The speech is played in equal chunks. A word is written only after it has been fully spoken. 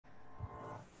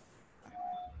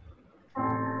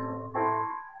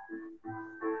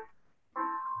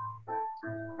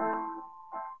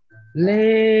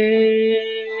Late,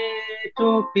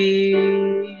 oh,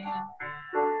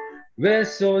 we're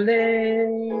so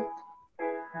late.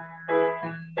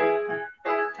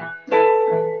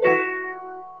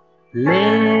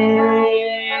 Late,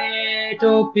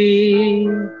 oh, late,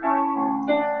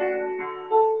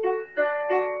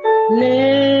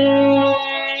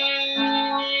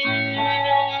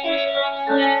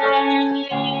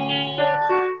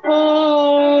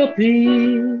 oh,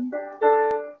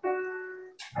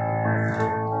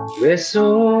 we're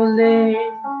so late.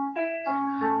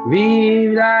 We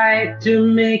like to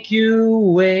make you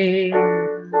wait.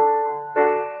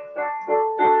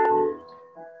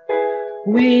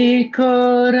 We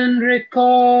couldn't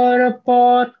record a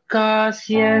podcast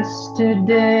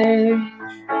yesterday.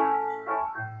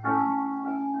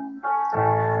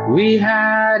 We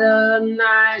had a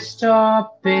nice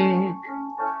topic,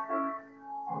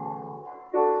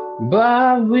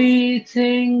 but we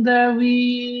think that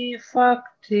we fucked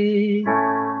it.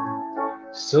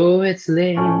 So it's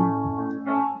late,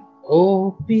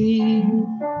 OP.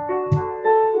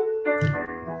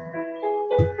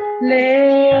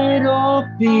 Late,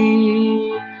 OP.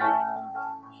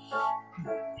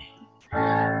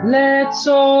 Let's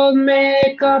all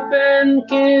make up and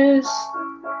kiss.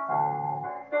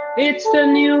 It's the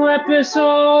new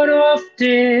episode of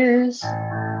this.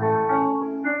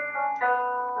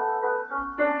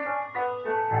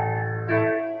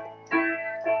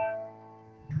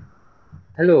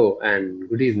 Hello and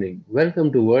good evening.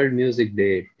 Welcome to World Music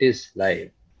Day TIS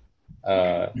Live.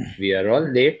 We are all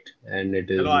late and it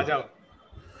is. चलो आ जाओ.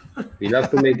 We love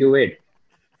to make you wait.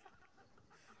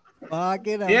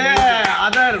 Yeah,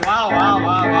 Adar, वाह.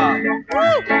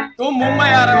 तुम मुंबई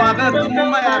आ रहे हो आदर, तुम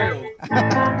मुंबई आ रहे हो.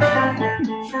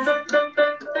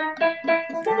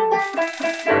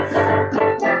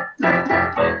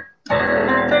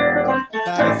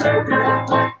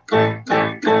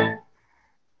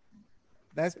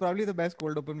 That's probably the best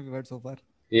cold open we've had so far.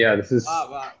 Yeah, this is.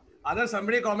 वाह. Adar,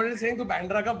 somebody commented saying तू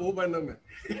बैंड्रा का बो बनना में.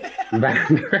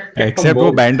 Except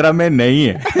वो बैंड्रा में नहीं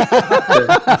है.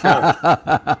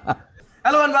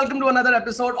 Hello and welcome to another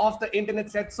episode of the Internet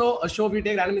Set So, a show we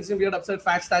take random instant weird absurd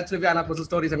facts, stats, trivia, and our personal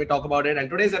stories and we talk about it. And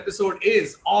today's episode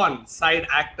is on side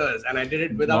actors, and I did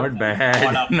it without. Not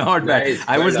bad. Not bad. Nice,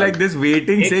 I was well like this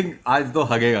waiting saying आज तो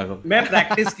हगेगा कब. मैं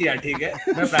practice किया, ठीक है.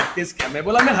 मैं practice किया. मैं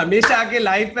बोला मैं हमेशा आके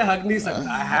लाइव पे हग नहीं सकता.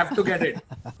 I have to get it.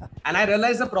 And I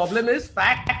realized the problem is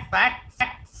facts,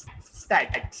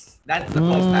 stats. That's the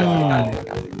first fact.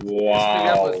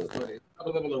 Wow.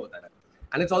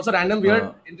 And it's also random, weird,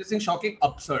 interesting, shocking,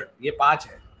 absurd. ये 5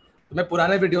 है. तो मैं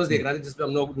पुराने वीडियोस देख रहा था जिसपे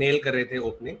हम लोग नेल कर रहे थे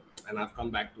opening, and I've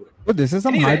come back to it. Oh, this is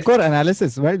some hardcore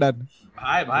analysis. Well done.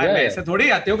 भाई मैं ऐसे थोड़ी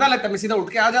आते हो क्या लगता है मैं सीधा उठ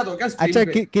के आ जाता हूँ क्या स्ट्रीम अच्छा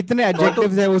पे? कितने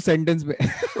adjectives है उस sentence में?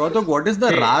 Kautuk, what is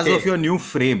the raz of your new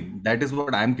frame? That is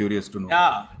what I am curious to know.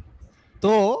 Yeah.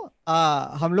 तो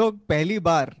हम लोग पहली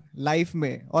बार लाइफ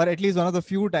में और at least one of the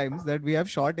few times that we have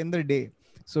shot in the day.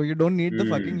 So you don't need the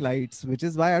fucking lights, which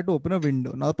is why I had to open a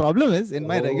window. Now the problem is in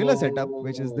my regular setup,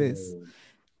 which is this,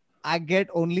 I get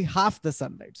only half the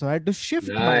sunlight. So I had to shift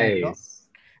my laptop.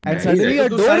 And suddenly a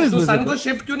door is visible. सन को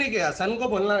shift क्यों नहीं किया? सन को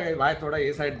बोलना भाई थोड़ा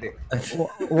ये side दे.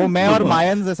 वो मैं और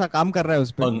मायन जैसा काम कर रहा है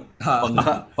उस पे.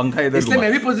 पंखा इधर इसलिए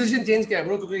मैं भी पोजीशन चेंज किया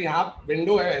ब्रो क्योंकि यहाँ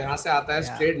विंडो है यहाँ से आता है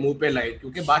स्ट्रेट मुंह पे लाइट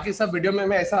क्योंकि बाकी सब वीडियो में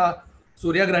मैं ऐसा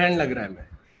सूर्य ग्रहण लग रहा है मैं.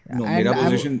 No, मेरा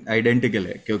पोजीशन आइडेंटिकल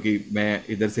है क्योंकि मैं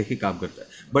इधर से ही काम करता है.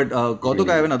 But Kautuk,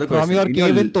 I have another question. From your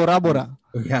cave in Tora Bora.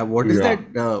 Yeah, what is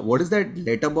that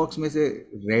letterbox में से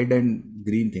red and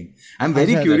green thing? I'm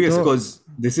very curious because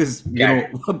this is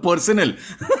personal.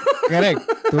 Correct.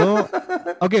 So,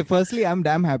 okay, firstly, I'm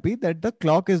damn happy that the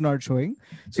clock is not showing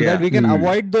so that we can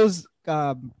avoid those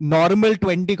normal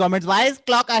 20 comments. Why is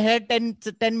clock ahead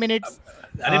 10 minutes?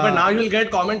 But now you'll get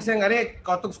comments saying,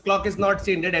 Kautuk's clock is not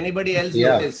seen. Did anybody else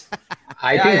notice?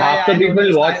 I think half the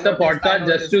people watch the podcast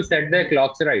just to set their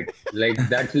clocks right. Like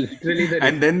that's literally the.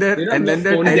 And then they're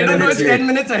they don't know it's 10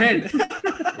 minutes ahead.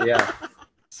 Yeah.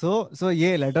 So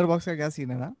ये letterbox का क्या scene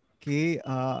है ना कि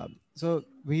so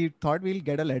we thought we'll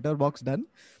get a letterbox done.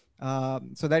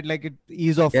 So that like it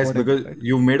ease off. Yes, because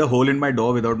you made a hole in my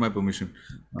door without my permission.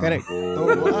 Correct. तो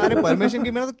अरे permission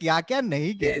की मैंने तो क्या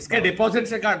नहीं किया. इसके डिपॉजिट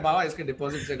से काट बाबा इसके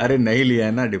डिपॉजिट से. अरे नहीं लिया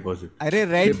है ना डिपॉजिट. अरे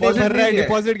रेंट पे भर रहा है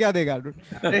डिपॉजिट क्या देगा?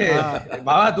 अरे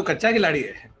बाबा तू कच्चा खिलाड़ी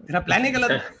है. तेरा प्लान ही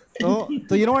गलत है.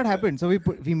 So you know what happened? So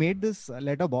we made this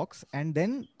letterbox and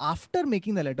then after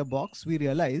making the letterbox we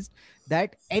realized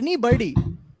that anybody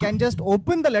can just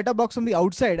open the letterbox from the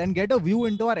outside and get a view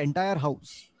into our entire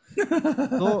house.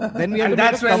 So then we had and to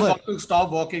that's make a when cover. Kautuk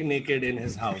stopped walking naked in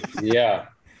his house. Yeah.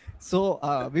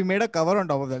 So we made a cover on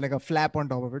top of that, like a flap on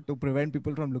top of it to prevent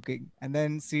people from looking. And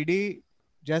then CD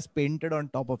just painted on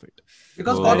top of it.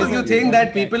 Because That Kautuk, is you a- think that's a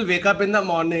that cat. people wake up in the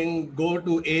morning, go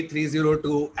to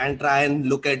A302 and try and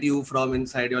look at you from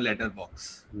inside your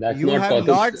letterbox. That's You not have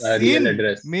Kautuk's not real seen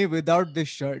address. me without this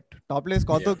shirt. Topless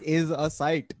Kautuk is a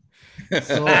sight.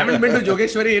 So I haven't been to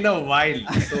Jogeshwari in a while.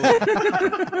 So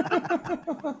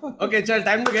okay, chal,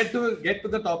 time to get to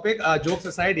the topic. Jokes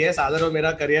aside, yes, Adar और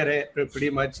मेरा career है pretty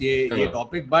much ये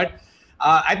topic. But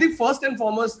I think first and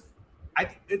foremost,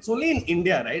 it's only in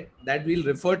India, right, that we'll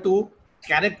refer to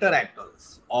character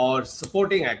actors or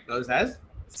supporting actors as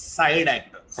side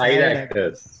actors. Side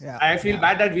actors. Yeah. I feel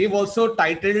bad that we've also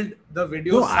titled the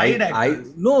video No, side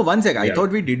actors. no, one sec. I Yeah.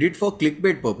 thought we did it for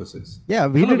clickbait purposes. Yeah,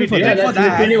 we No, did we it for did Yeah, it that. for that's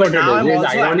that. literally what But it now is. I'm It's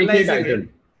also ironically analyzing titled. it.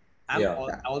 I'm Yeah.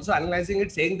 also analyzing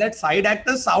it, saying that side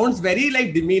actor sounds very like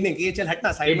demeaning. ये चल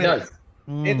हटना side It में does. रह.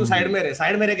 ये तू side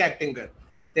में रह के acting कर.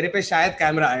 तेरे पे शायद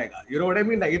camera आएगा. You know what I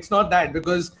mean? Like it's not that,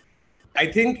 because I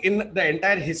think in the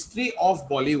entire history of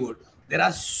Bollywood, there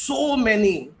are so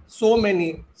many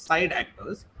side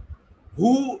actors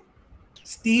who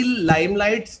steal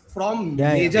limelights from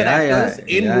major actors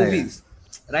in movies.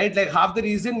 Right? Like half the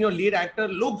reason your lead actor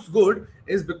looks good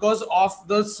is because of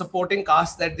the supporting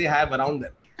cast that they have around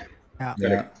them.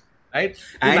 Yeah. Right?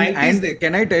 And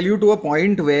can I tell you to a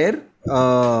point where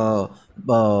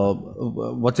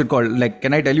what's it called? Like,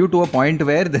 can I tell you to a point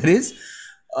where there is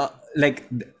like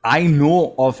I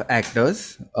know of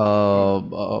actors.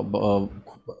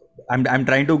 I'm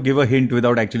trying to give a hint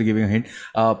without actually giving a hint.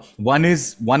 One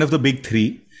is one of the big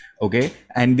three, okay,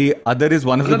 and the other is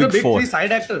one of the big four. Three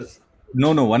side actors.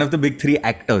 No, one of the big three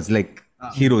actors, like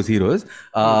heroes. Like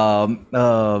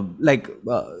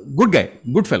good guy,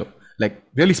 good fellow, like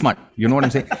really smart. You know what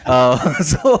I'm saying?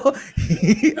 So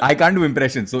I can't do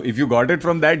impressions. So if you got it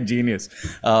from that, genius.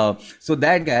 So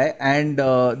that guy, and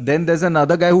then there's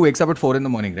another guy who wakes up at 4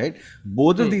 a.m, right?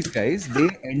 Both of these guys, they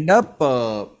end up,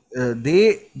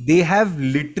 they have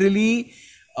literally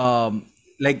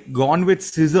like gone with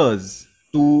scissors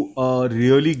to a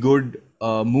really good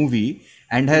movie,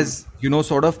 and has, you know,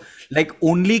 sort of like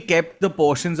only kept the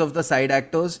portions of the side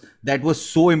actors that was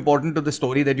so important to the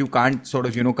story that you can't sort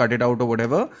of, you know, cut it out or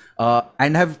whatever,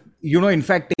 and have, you know, in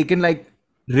fact taken like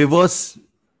reverse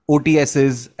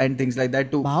OTSs and things like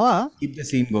that to Bhava, keep the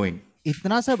scene going.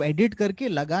 इतना सब edit करके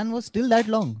लगान was still that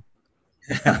long.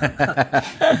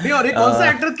 नहीं, और एक कौन सा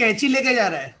actor कैंची लेके जा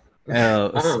रहा है?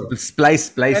 Splice.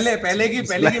 पहले की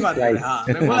बात है. हाँ,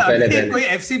 मैं बोला पहले. कोई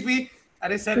FCP.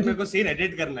 अरे सर मेरे को सीन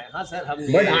एडिट करना है. हाँ सर हम.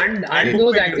 But aren't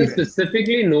those actors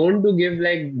specifically known to give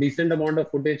like decent amount of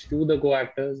footage to the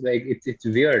co-actors? Like it's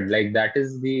weird. Like that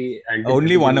is the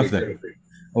Only one of them.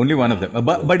 Only one of them.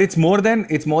 But it's more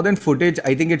than footage.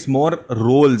 I think it's more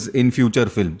roles in future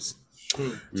films.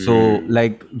 So,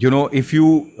 like, you know, if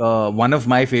you one of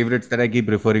my favorites that I keep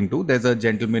referring to, there's a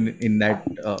gentleman in that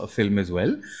film as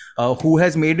well, who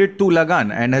has made it to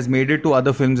Lagan and has made it to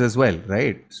other films as well,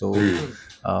 right? So,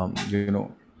 you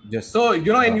know, just so,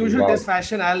 you know, in usual test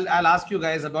fashion, I'll ask you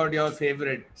guys about your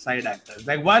favorite side actors.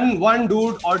 Like one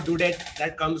dude or dudette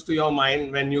that comes to your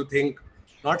mind when you think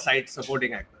not side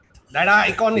supporting actors that are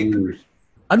iconic.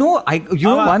 No, you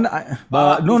know one.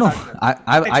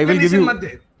 I will give you.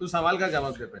 तू सवाल का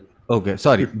जवाब दे पहले. Okay,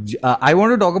 sorry. I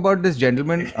want to talk about this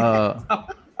gentleman.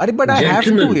 But I have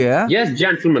to, yeah. Yes,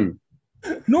 gentlemen.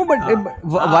 No, but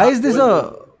why is this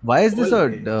a?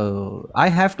 I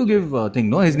have to give a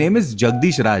thing. No, his name is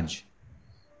Jagdish Raj.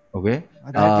 Okay.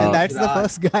 That's the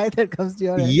first guy that comes to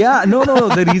your head. Yeah, no.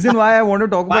 The reason why I want to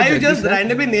talk about Why are you Jagdish just Raj,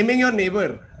 randomly naming your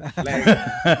neighbor? Like,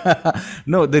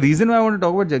 no, the reason why I want to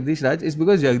talk about Jagdish Raj is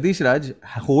because Jagdish Raj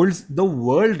holds the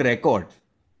world record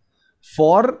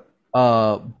for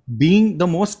being the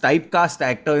most typecast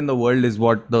actor in the world, is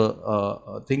what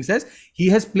the thing says. He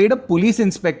has played a police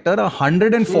inspector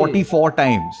 144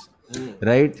 times.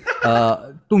 Right?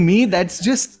 To me, that's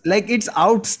just like, it's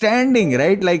outstanding,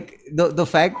 right? Like the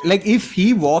fact, like if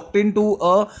he walked into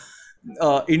a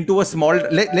small,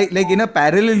 like in a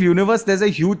parallel universe, there's a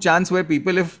huge chance where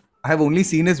people, if have only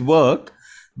seen his work,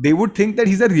 they would think that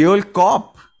he's a real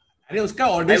cop. अरे उसका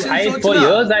audition For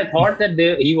years I thought that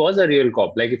he was a real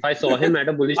cop. Like if I saw him at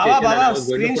a police station and I was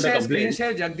going to put a complaint. Screen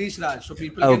share Jagdish Raj, so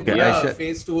people can Okay, put a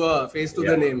face to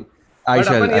the name. I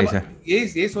shall.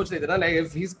 ये सोच रहे थे ना, like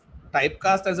if he's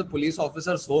typecast as a police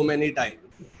officer so many times,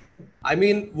 I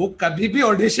mean वो कभी भी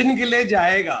audition के लिए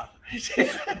जाएगा.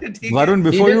 Varun,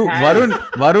 before you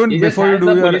do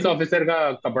your your police officer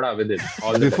का कपड़ा with it.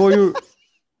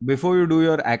 Before you do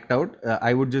your act out,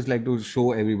 I would just like to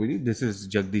show everybody, this is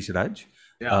Jagdish Raj.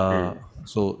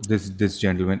 So this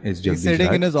gentleman is Jagdish Raj. He's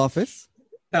sitting in his office.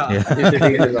 Yeah. He's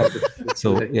sitting in his office.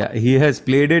 So yeah, he has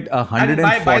played it And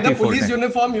 144 by the police times.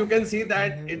 uniform, you can see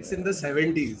that it's in the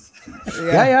 70s.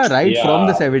 Yeah, right from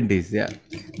the Yeah. 70s. Yeah.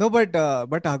 No, but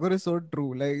Thakur is so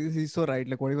true. Like he's so right.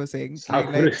 Like what he was saying.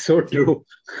 Thakur Like is so true.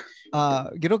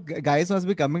 guys must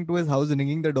be coming to his house,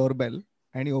 ringing the doorbell,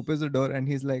 and he opens the door and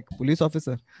he's like, "Police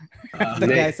officer." The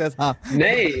नहीं guy says, "हाँ."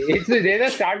 नहीं, it's they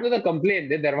just start with a complaint.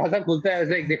 they दरवाजा खुलता है,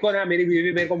 it's like देखो ना मेरी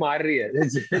बीवी मेरे को मार रही है.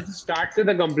 It starts with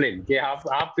a complaint कि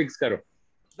आप fix करो.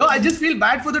 No, I just feel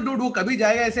bad for the dude. वो कभी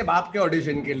जाएगा ऐसे बाप के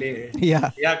ऑडिशन के लिए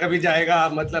Yeah. या कभी जाएगा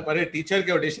मतलब अरे टीचर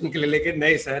के ऑडिशन के लिए, लेकिन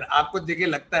नहीं सर, आपको देखिए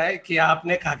लगता है कि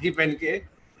आपने खाकी पहन के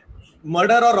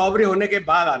मर्डर और रॉबरी होने के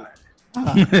बाद आना है.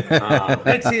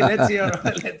 Let's see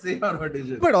your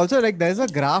audition. But also like there's a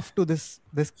graph to this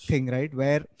thing, right?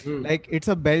 Where like it's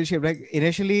a bell shape. Like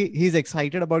initially he's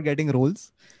excited about getting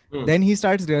roles. Then he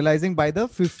starts realizing by the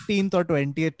 15th or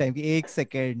 20th time, कि एक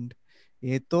second,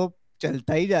 ये तो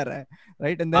चलता ही जा रहा है,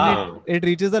 right? And then it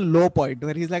reaches a low point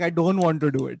where he's like, I don't want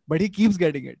to do it, but he keeps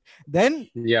getting it. Then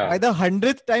by the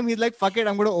 100th time, he's like, fuck it,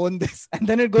 I'm going to own this. And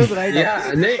then it goes right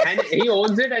up. And he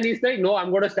owns it and he's like, no,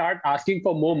 I'm going to start asking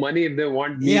for more money if they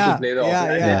want me to play the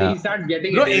officer. And then he starts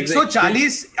getting Bro, it.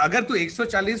 140 अगर तू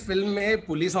 140 film में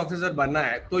police officer बनना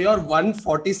है तो your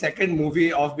 142nd movie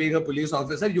of being a police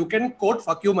officer, you can quote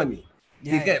fuck you money.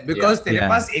 ठीक है, because तेरे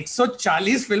पास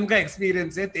 140 film का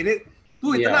एक्सपीरियंस है,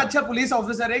 तू इतना अच्छा पुलिस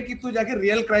ऑफिसर है कि तू जाके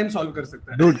रियल क्राइम सॉल्व कर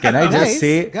सकता है. Dude, can I just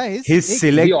say his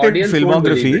selected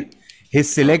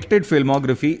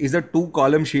filmography is a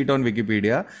 2-column sheet on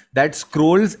Wikipedia that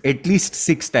scrolls at least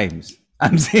 6 times.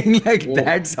 I'm saying like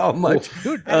that's how much.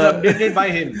 Dude, It's updated by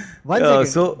him. One second.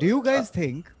 So do you guys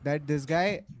think that this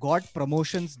guy got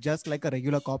promotions just like a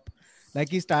regular cop? Like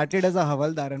he started as a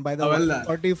Havaldar and by the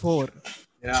 44,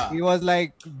 he was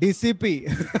like DCP.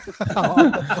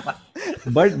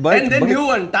 but and then new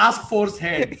one, task force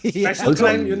head, special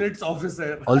crime units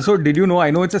officer. Also, did you know? I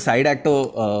know it's a side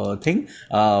actor thing,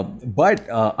 but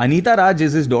Anita Raj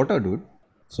is his daughter, dude.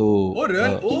 So oh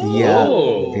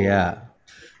really? Yeah.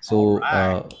 So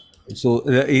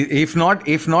if not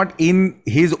in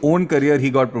his own career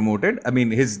he got promoted, I mean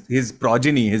his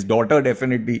progeny, his daughter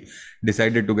definitely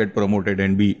decided to get promoted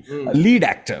and be a lead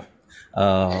actor.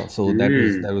 So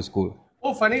that was cool.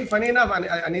 Oh, funny enough,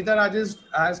 Anita Raj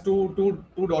has two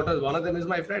daughters. One of them is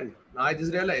my friend. Now I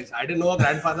just realized I didn't know her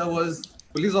grandfather was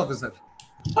police officer.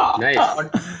 Nice.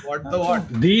 What? The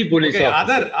police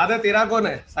officer. Other तेरा कौन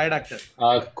है side actor?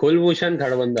 Kulbhushan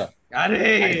खड़बंदा.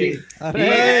 अरे.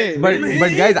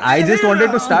 But guys, I just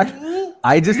wanted to start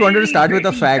with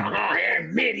a fact.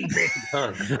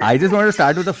 I just want to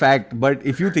start with a fact. But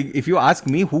if you ask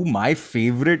me who my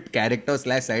favorite character /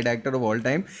 side actor of all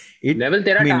time, Neville,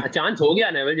 तेरा chance हो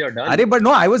गया. Neville, you're done. Arey, but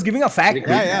no, I was giving a fact.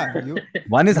 Yeah.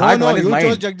 One is hard, one is mind.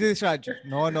 You chose Jagdish Raj.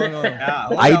 No.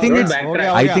 I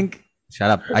think shut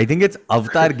up. I think it's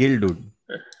Avatar Gill, dude.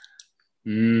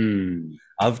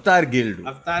 Avatar Gill, dude.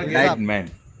 That man.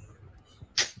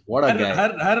 What a guy.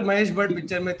 Her Mahesh Bhatt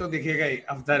picture में तो दिखेगा ही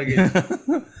अवतार गिल.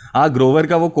 हाँ, ग्रोवर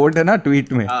का वो coat है ना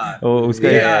tweet में. उसका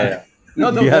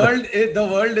No, the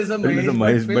world is a Mahesh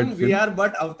Bhatt film. We are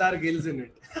but Avatar Gills in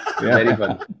it. Very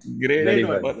fun. Great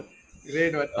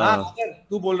one.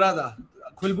 तू बोल रहा था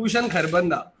Kulbhushan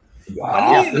Kharbanda.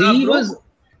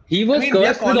 He was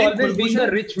cursed with always being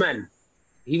the rich man.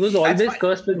 He was always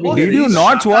cursed with being. Did you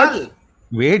not watch?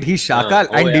 Wait, he's Shakal.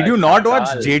 And did you not watch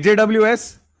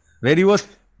JJWS? Where he was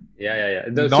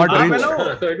not rich.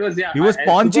 So it was, he was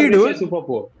paunchy, dude. Super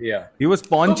poor. Yeah. He was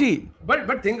paunchy.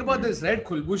 But think about this, right?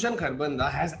 Kulbhushan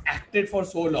Kharbanda has acted for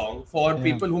so long. For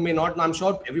people who may not know, I'm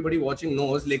sure everybody watching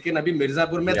knows. लेकिन अभी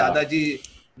मिर्जापुर में दादाजी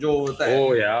जो होता है.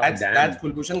 Oh yeah. That's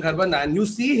Kulbhushan Kharbanda, and you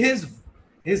see his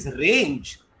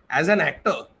range as an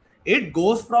actor. It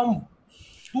goes from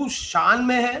तू शान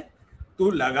में है,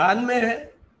 तू लगान में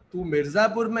है, तू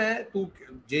मिर्जापुर में है, तू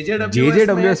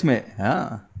JJWS में.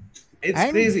 हाँ. It's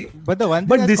crazy. But the one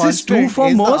thing but this is true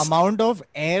for most. The amount of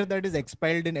air that is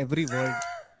expelled in every word.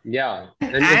 Yeah.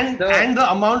 And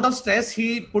the amount of stress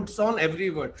he puts on every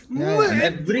word.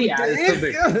 Every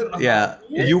alphabet. Yeah.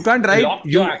 You can't write.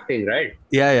 You're acting, right?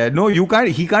 Yeah. No, you can't.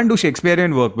 He can't do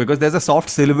Shakespearean work because there's a soft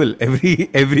syllable.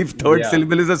 Every third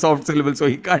syllable is a soft syllable, so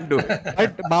he can't do it.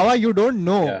 But Baba, you don't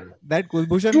know that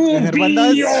Kulbhushan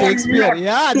Kharbanda is Shakespeare.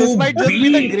 Yeah, this might just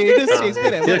be the greatest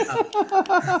Shakespeare ever.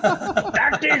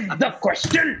 That is the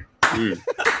question.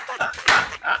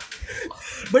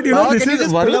 But you know, Baba,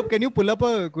 this can you pull up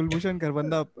a Kulbhushan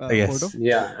Kharbanda yes. photo?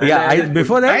 Yeah.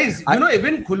 Before that, guys,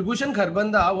 even Kulbhushan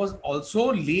Kharbanda was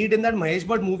also lead in that Mahesh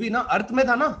Bhatt movie, na? Earth mein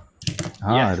tha na?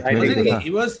 Yes,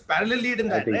 He was parallel lead in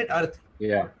that, right? Earth.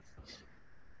 Yeah.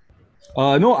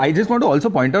 No, I just want to also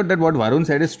point out that what Varun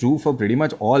said is true for pretty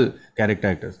much all character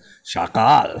actors.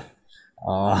 Shakal.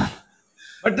 Uh,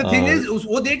 But the thing is,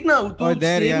 वो देख ना, तो Oh,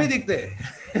 there, same yeah. ही दिखते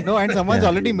हैं. No, and someone's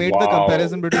already made the Wow.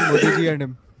 comparison between Modi ji and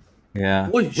him. yeah.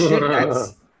 Oh shit, that's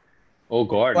Oh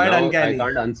God, quite now uncanny. I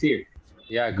can't unsee it.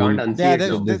 Yeah, I can't unsee Yeah,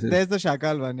 it. now. there's the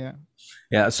Shakal one, yeah.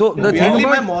 Yeah. So the thing Weirdly,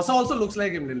 my about Mosa also looks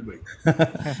like him, little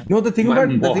bit. no, the thing My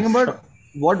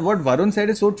about what Varun said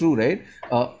is so true, right?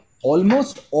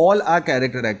 Almost all our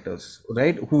character actors,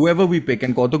 right? Whoever we pick,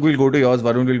 and Kautuk will go to yours,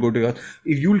 Varun will go to yours.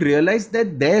 If you'll realize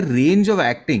that their range of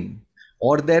acting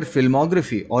or their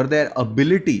filmography or their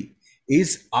ability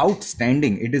is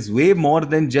outstanding. It is way more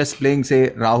than just playing, say,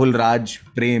 Rahul Raj,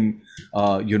 Prem,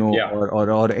 Yeah.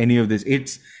 or any of this.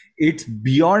 It's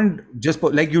beyond just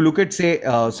like you look at, say,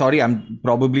 sorry, I'm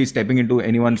probably stepping into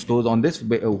anyone's toes on this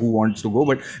who wants to go,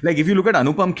 but like if you look at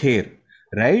Anupam Kher,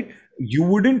 right? You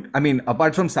wouldn't, I mean,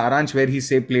 apart from Saransh, where he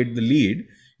say played the lead,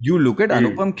 you look at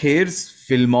Anupam Kher's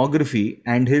filmography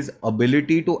and his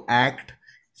ability to act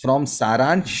from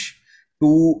Saransh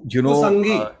to, To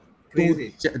Sangi.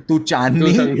 Crazy. to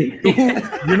Chandni, to,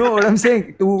 you know what I'm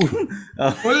saying? To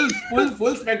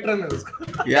Full spectrum है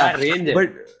उसका. Yeah, range है.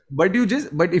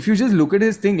 but if you just look at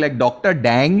his thing, like Dr.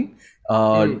 Dang,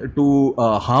 to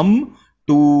Hum,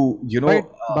 to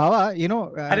But Baba,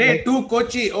 अरे तू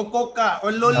कोची, ओ Coca, O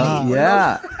lolly.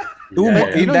 yeah, to in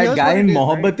that here's guy what in it is,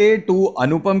 Mohabbatein, to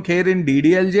Anupam Kher in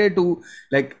DDLJ, to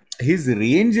like his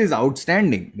range is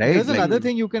outstanding, right? there's Like,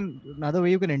 another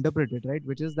way you can interpret it, right?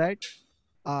 Which is that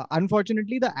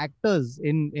unfortunately the actors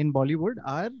in Bollywood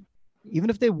are, even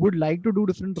if they would like to do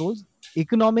different roles,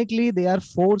 economically they are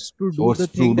forced to do Forced the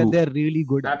to thing do. that they're really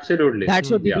good at. Absolutely.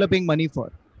 That's what people Yeah. are paying money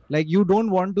for. Like, you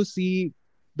don't want to see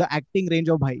the acting range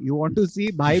of Bhai. You want to see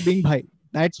Bhai being Bhai.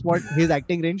 That's what his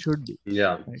acting range should be.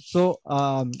 Yeah. Right? So,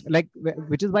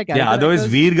 which is why yeah, character otherwise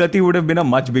actors- Veer Gati would have been a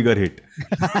much bigger hit.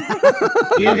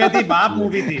 ये कहती बाप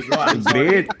movie थी, bro. I'm sorry.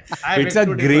 Great. I It's beg a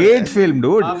to differ. great film,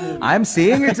 dude. Baap movie. I'm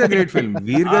saying it's a great film.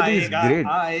 Veer Gati is आएगा, great.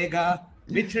 आएगा,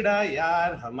 बिछड़ा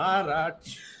यार हमारा.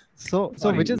 So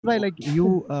Sorry. which is why, like,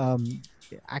 you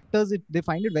actors, they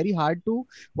find it very hard to,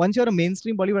 once you're a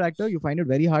mainstream Bollywood actor, you find it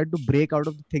very hard to break out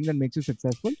of the thing that makes you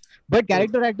successful. But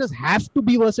character actors have to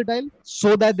be versatile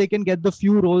so that they can get the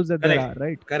few roles that there are,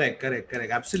 right? Correct.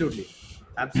 Absolutely.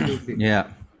 Yeah.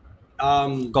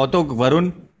 Kautuk,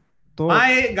 Varun. So,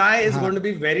 My guy is going to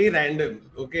be very random,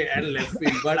 okay, and left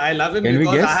field, but I love him Can we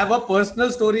because guess? I have a personal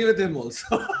story with him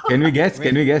also. Can we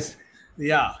guess?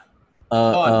 Yeah.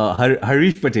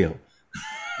 Harish Patel.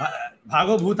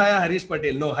 Bhago Bhutaya Harish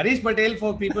Patel. No, Harish Patel,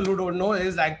 for people who don't know,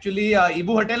 is actually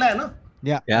Ibu Hatela, hai na?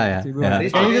 yeah. Yeah. Sibu, Yeah.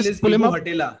 Harish Can you Patel just is pull him Ibu up?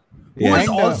 Hatela, Yeah.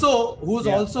 who's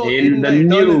also In in the the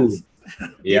new. Eternals.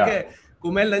 Yeah. ठीक है,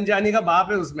 कुमेल नंजानी का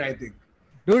बाप है उसमें, I think.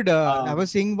 Dude, I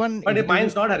was seeing one. But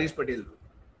mine's not Harish Patel.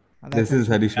 This is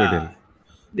Harish Patel.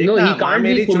 No, देखना, he माँ can't be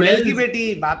मेरी चुड़ैल Kumail's- की बेटी,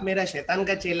 बाप मेरा शैतान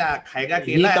का चेला, खाएगा He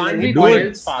केला. can't and be he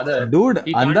Kumail's father. Dude,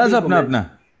 He can't Andaz be apna Kumail. apna.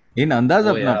 In Andaz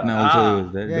Oh, apna yeah. apna also Ah. he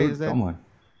was there. Yeah, Dude, he's there. come on.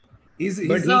 He's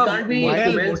But he a can't be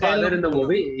motel- Kumail's father in the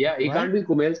movie. Yeah, he What? can't be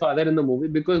Kumail's father in the movie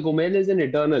because Kumail is an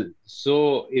eternal. So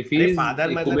if अरे he's father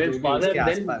मतलब Kumail's जो भी father, उसके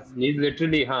then आसपास. he's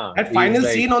literally, That he's final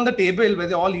like- scene on the table where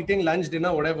they're all eating lunch,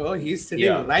 dinner, whatever, he's sitting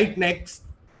Yeah. right next.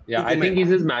 Yeah, I think he's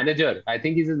his manager.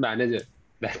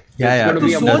 That's Yeah. gonna तो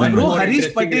be a सोच much bro, more Harish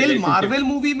interesting Patel relationship. Marvel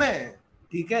movie में,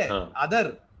 ठीक है, हाँ. आदर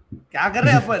क्या कर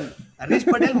रहे हैं अपन? हरीश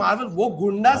पटेल मार्वल, वो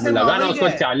गुंडा से लगा ना मार्वल उसको गया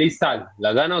है. 40 साल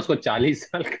लगा ना उसको 40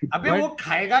 साल अबे वो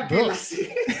खाएगा केला से.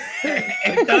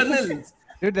 Eternals.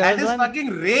 Dude, That there's is one- fucking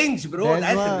range, bro. there's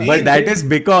That's one- range. But that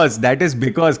is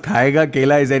because Khayega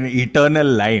Kela is an eternal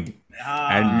line.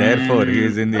 And therefore he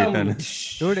is in the eternal.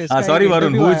 Dude, sorry,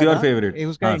 Varun, who is your favorite?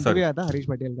 उसका sorry. Interview आया था हरीश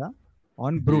पटेल का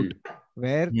on Brute,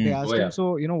 where they asked Oh, yeah. him, so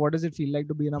what does it feel like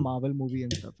to be in a Marvel movie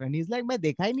and stuff, and he's like, मैं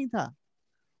देखा ही नहीं था.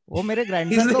 वो मेरे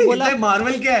grandson को बोला.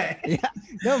 मार्वल क्या है? Yeah,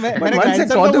 no, But मेरे once grandson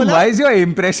को Kautuk, बोला. why is your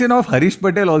impression of Harish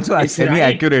Patel also It's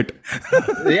semi-accurate?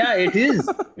 Yeah, it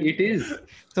is.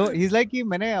 So he's like कि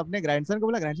मैंने अपने grandson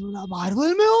को बोला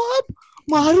मार्वल में हो आप,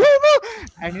 मार्वल में हो?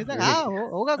 And he's like, हाँ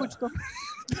होगा कुछ तो.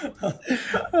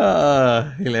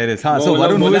 Hilarious. हाँ, so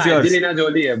Varun, who is yours? Angelina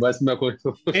Jolie है बस मैं कुछ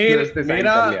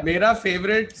मेरा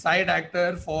favorite side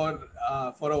actor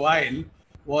for a while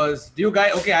was, do you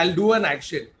guys, okay, I'll do an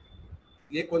action.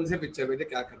 ये कौन से पिक्चर में थे,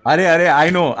 क्या कर रहे अरे I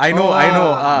know.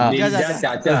 निंजा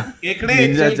चाचा केकड़े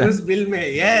Ninja चल घुस बिल में.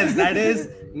 Yes, that is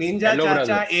Ninja Hello, Chacha,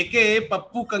 brother. aka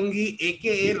Pappu कंगी,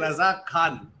 aka Razzaq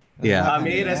Khan. Yeah.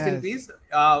 May rest in peace.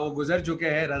 वो गुजर चुके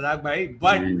हैं रज़ाक भाई.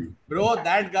 But bro,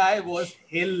 that guy was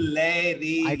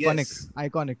hilarious.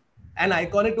 Iconic. and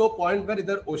iconic to a point where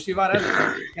इधर ओशिवारा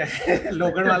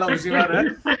लोखंडवाला ओशिवारा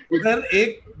उधर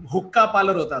एक हुक्का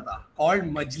पार्लर होता था called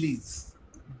मजलीस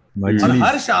और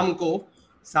हर शाम को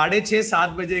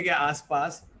 6:30-7 बजे के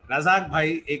आसपास रजाक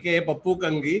भाई एके पप्पू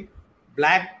कंगी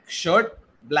black shirt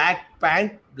black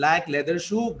pant black leather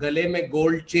shoe गले में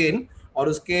गोल्ड चेन और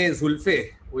उसके जुल्फे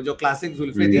वो जो क्लासिक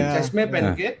जुल्फे थी चश्मे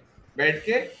पहन के बैठ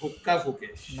के हुक्का फूके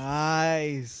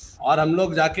नाइस और हम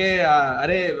लोग जाके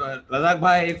अरे रजाक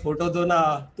भाई एक फोटो दो ना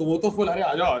तो वो तो फुल अरे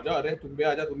आजा आजा अरे तुम भी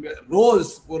आजा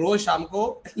रोज शाम को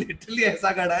लिटरली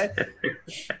ऐसा खड़ा है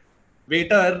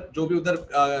वेटर जो भी उधर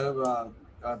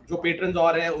जो पेट्रन्स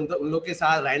और हैं उन लोग के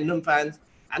साथ रैंडम फैंस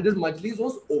एंड दिस मजलिस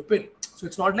was open so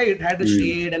it's not like it had a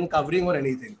shade and covering और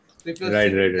anything so if you're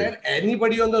sitting there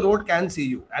anybody on the road can see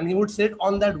you and he would sit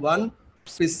on that one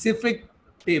specific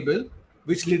table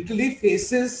which literally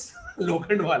faces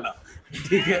Lokhandwala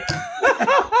ठीक है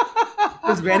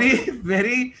it's very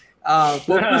very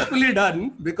purposefully done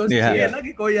because ये है ना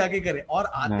कि कोई आगे करे और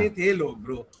आते थे लोग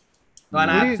bro so I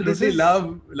absolutely love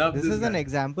this is an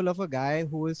example of a guy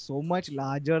who is so much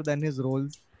larger than his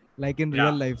roles like in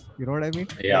real life you know what I mean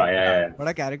yeah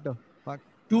what a character fuck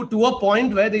to a point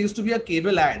where there used to be a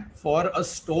cable ad for a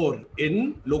store in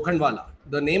Lokhandwala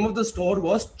the name of the store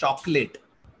was chocolate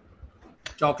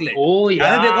oh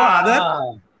yeah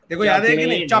देखो याद है कि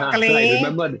नहीं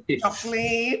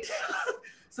chocolate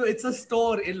so it's a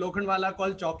store in Lokhandwala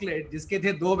called chocolate जिसके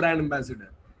थे 2 brand ambassador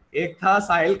एक था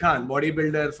Sahil Khan body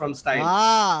builder from style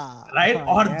right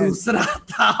और दूसरा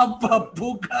था Pappu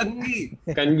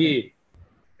कंगी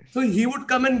so he would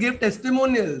come and give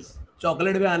testimonials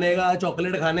chocolate पे आने का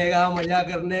चॉकलेट खाने का मजा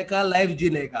करने का लाइफ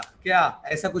जीने का क्या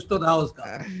ऐसा कुछ तो था उसका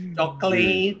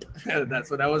chocolate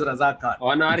so that was Razak Khan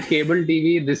on our cable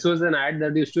TV this was an ad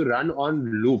that used to run on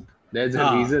loop there's a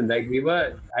reason like we were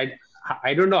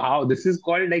I don't know how this is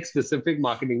called like specific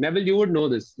marketing Neville you would know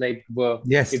this like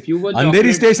yes if you were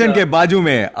Andheri station के बाजू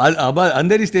में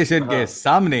अंधेरी station के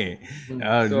सामने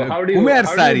so how do you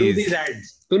do these ads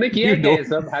तूने किया क्या ये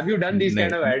सब have you done these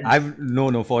kind of ads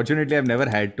no fortunately I've never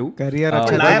had to career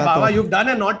अच्छा चला बाबा you've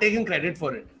done and not taken credit for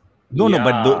it no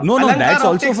but no that's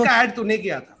also for ad तूने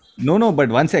किया था no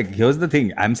but one sec here's the thing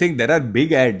I'm saying there are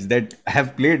big ads that have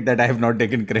played that I have not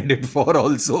taken credit for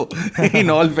also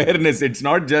in all fairness it's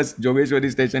not just Jogeshwari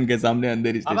station के सामने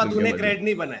अंधेरी station बाबा तूने credit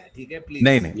नहीं बनाया ठीक है please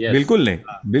नहीं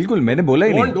बिल्कुल मैंने बोला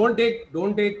ही नहीं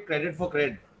don't take credit for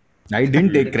credit I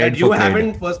didn't take credit for credit you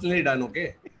haven't personally done okay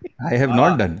I have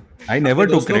not done I never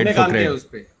took credit for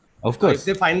credit of course if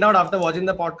they find out after watching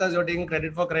the podcast you're taking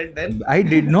credit for credit then I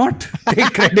did not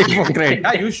take credit for credit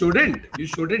yeah you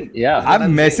shouldn't yeah I've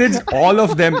messaged all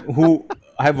of them who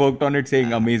have worked on it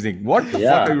saying amazing what the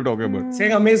fuck are you talking about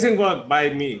saying amazing work by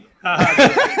me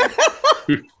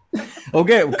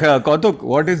okay Kautuk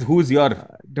who's your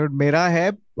dude mera hai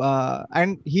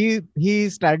and he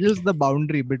straddles the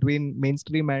boundary between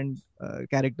mainstream and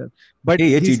character but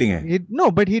ये cheating है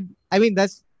no but I mean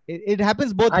that's it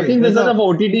happens both ways. I think because of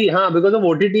OTT because of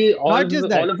OTT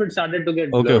all of it started to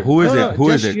get okay blurred. who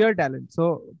is it sheer talent so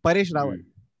Paresh Rawal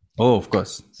oh of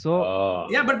course so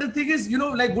yeah but the thing is you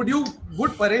know like would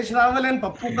Paresh Rawal and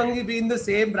Pappu Kangi be in the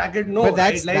same bracket no but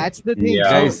that's the thing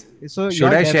guys so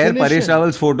should I share Paresh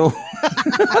Rawal's photo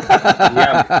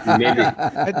yeah maybe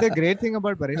but the great thing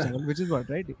about Paresh Rawal which is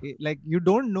what right like you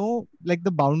don't know like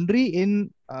the boundary in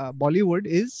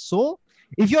Bollywood is so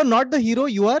if you're not the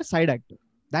hero you are side actor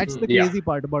that's the crazy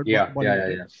part about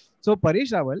Bollywood so Paresh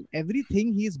Rawal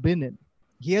everything he's been in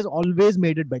he has always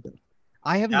made it better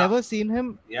I have never seen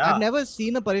him I've never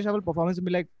seen a Paresh Rawal performance and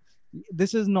be like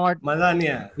this is not maza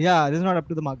nahi aaya this is not up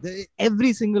to the mark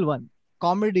every single one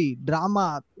comedy drama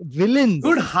villains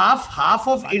dude half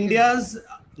of India's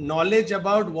knowledge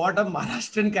about what a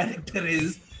Maharashtrian character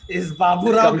is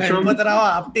Babu Rao Ganpat Rao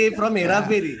Apte from Hera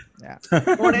Fairy you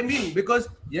know what I mean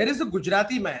because here is a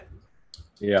Gujarati man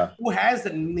who has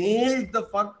nailed the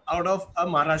fuck out of a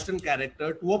Maharashtrian character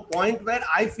to a point where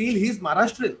I feel he's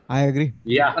Maharashtrian. I agree.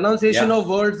 Pronunciation of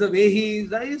words, the way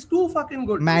he's too fucking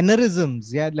good. Mannerisms,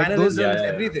 like mannerisms,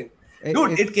 everything.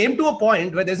 Dude, it came to a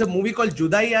point where there's a movie called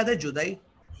Judai. Yaad hai Judai?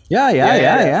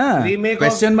 Yeah. Remake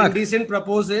question of mark. Indecent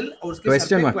Proposal. और उसके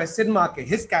Question mark. Question mark है.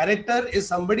 His character is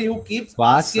somebody who keeps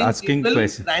asking people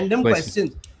random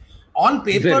questions. On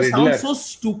paper sounds so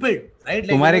stupid, right? Like,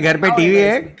 तुम्हारे घर पे TV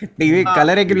है TV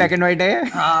colour है कि black and white है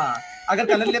हाँ अगर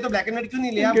कलर लिया तो ब्लैक एंड व्हाइट क्यों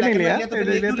नहीं लिया ब्लैक एंड व्हाइट लिया तो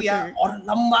फिर क्यों लिया और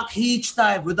लंबा खींचता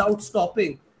है without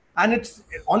stopping and it's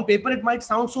on paper it might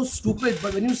sound so stupid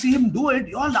but when you see him do it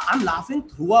I'm laughing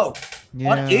throughout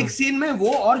और एक सीन में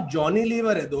वो और जॉनी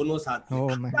लीवर है दोनों साथ oh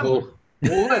man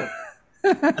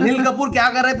अनिल कपूर क्या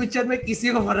कर रहा है पिक्चर में किसी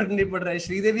को फर्क नहीं पड़ रहा है,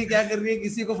 श्रीदेवी क्या कर रही है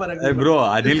किसी को फर्क नहीं पड़ ब्रो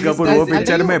रहा है। अनिल This कपूर guy वो is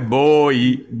पिक्चर में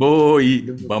बोई बम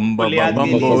बम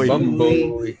बम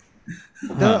बोई.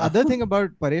 The other thing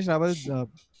about Paresh Rawal's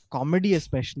comedy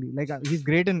especially, like he's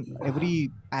great in every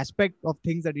aspect of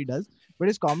things that he does, but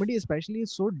his comedy especially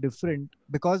is so different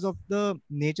because of the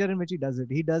nature in which he does it.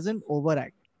 He doesn't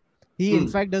overact. He in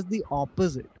fact does the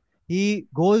opposite. He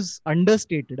goes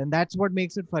understated, and that's what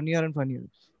makes it funnier and funnier.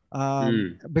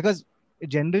 Because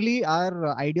generally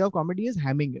our idea of comedy is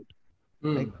hamming it.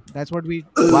 Like that's what we.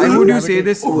 Why would you say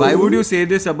this? Why would you say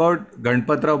this about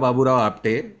Ganpatrao Baburao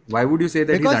Apte? Why would you say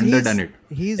that Because he's underdone it?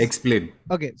 he's Explain.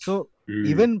 okay. So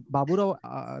even Baburao,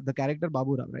 the character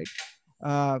Baburao, right?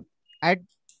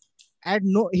 At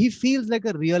no, he feels like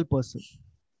a real person.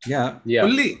 Yeah.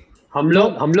 Fully. हम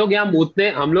लोग यहाँ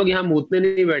मूतने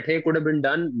नहीं बैठे. Could have been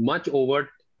done much over,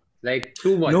 like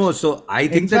too much. No, so I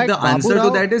think In that fact, the answer Babu to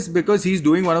Rao- that is because he's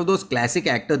doing one of those classic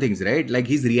actor things, right? Like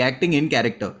he's reacting in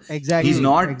character. Exactly. He's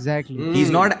not. Exactly. He's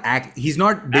not he's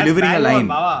not That's delivering a bang line. on,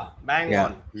 Baba. Bang Yeah.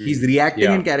 on. He's reacting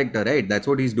Yeah. in character, right? That's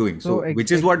what he's doing. So, So,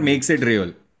 which is what makes it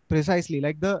real. Precisely.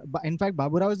 Like in fact,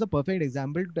 Babu Rao is the perfect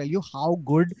example to tell you how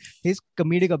good his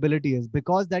comedic ability is,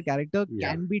 because that character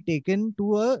can be taken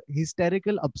to a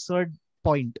hysterical, absurd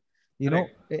point. You know,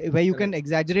 where you can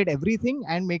exaggerate everything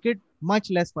and make it much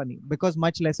less funny because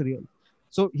much less real.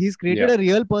 So he's created a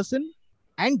real person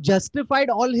and justified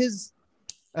all his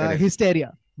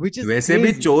hysteria, which is वैसे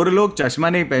भी crazy. चोर लोग चश्मा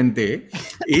नहीं पहनते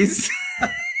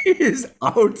is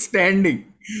outstanding.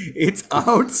 It's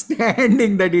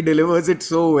outstanding that he delivers it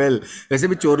so well. वैसे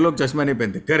भी चोर लोग चश्मा नहीं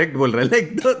पहनते. Correct बोल रहा है. Like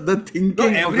the thinking. So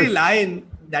every line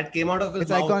that came out of his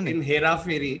It's mouth iconic. in Hera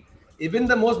Fairy, even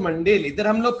the most mundane, इधर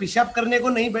हम लोग पेशाब करने को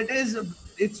नहीं बैठे,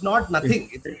 it's not nothing.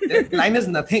 That line is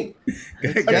nothing.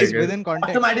 But But it's it within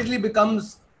context. automatically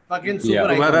becomes fucking super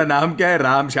तुम्हारा iconic. नाम क्या है?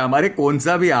 राम श्याम. अरे कौन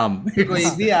सा भी आम. कोई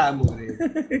भी आया मुझे.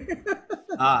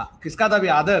 हाँ, किसका था भी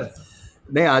आदर?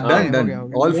 नहीं, done. गया.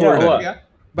 All four हुआ. done.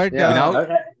 But Now,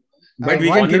 but we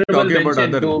can keep talking about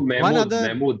other. One other-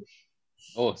 Mahmood.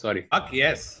 Oh, sorry. Fuck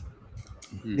yes.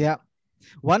 yeah,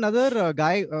 one other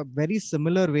guy, very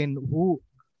similar vein, who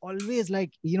always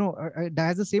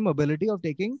has the same ability of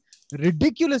taking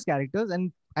ridiculous characters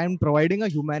and providing a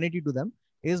humanity to them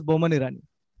is Boman Irani.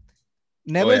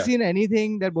 Never seen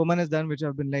anything that Boman has done which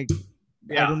I've been like,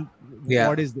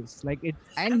 what is this? Like it,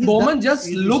 and he's Bowman done just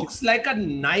crazy looks like a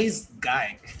nice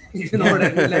guy. You know what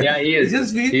I mean? Like, Yeah, he is. you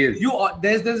just feel He is.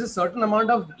 there's a certain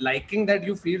amount of liking that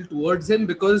you feel towards him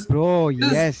because Bro,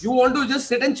 yes. you want to just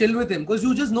sit and chill with him because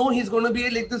you just know he's going to be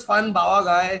like this fun bawa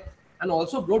guy. And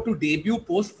also, bro, to debut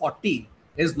post 40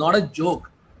 is not a joke.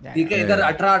 ठीक है, इधर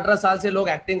 18 साल से लोग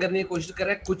acting करने की कोशिश कर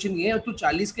रहे हैं, कुछ नहीं है. तू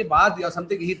 40 के बाद या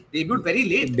something, he debuted very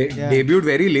late. Debuted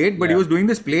very late, but he was doing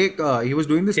this play. He was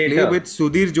doing this play with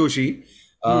Sudhir Joshi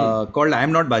called "I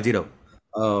Am Not Bajirao,"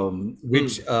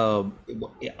 which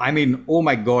I mean, oh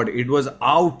my god, it was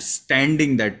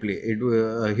outstanding, that play.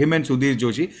 Him and Sudhir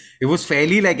Joshi. It was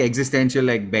fairly like existential,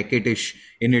 like Beckett-ish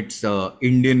in its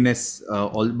Indianness,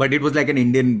 but it was like an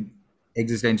Indian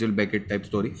existential Beckett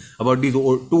type story about these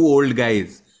two old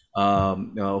guys.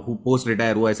 who post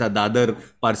retire, वो ऐसा Dadar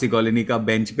Parsi colony का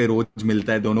bench पे रोज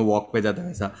मिलता है, दोनों walk पे जाता है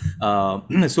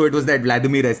वैसा. So it was that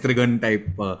Vladimir Estragon type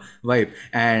vibe,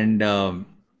 and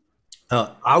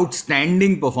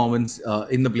outstanding performance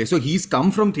in the play. So he's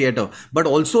come from theatre, but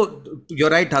also you're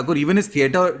right, Thakur, even his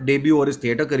theatre debut or his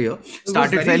theatre career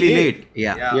started fairly late.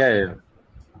 Yeah.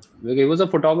 Like, he was a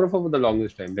photographer for the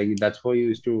longest time. Like that's why he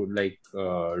used to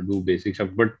do basic stuff.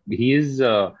 But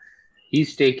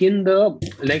he's taken the,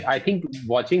 like, I think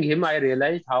watching him, I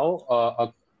realized how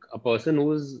a person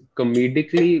who is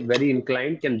comedically very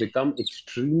inclined can become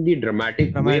extremely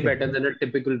dramatic, way better than a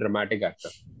typical dramatic actor.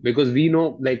 Because we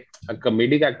know, like, a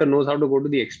comedic actor knows how to go to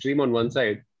the extreme on one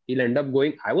side. He'll end up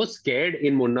going. I was scared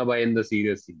in Munna Bhai in the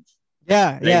serious scenes.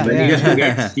 When he used to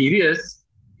get serious,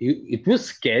 it was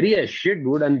scary as shit,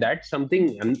 dude, and that's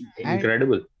something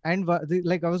incredible. And we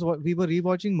were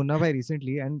rewatching Munna Bhai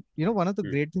recently, and you know, one of the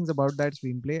great things about that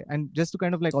screenplay, and just to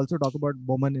kind of like also talk about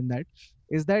Bowman in that,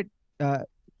 is that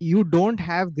you don't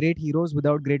have great heroes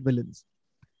without great villains.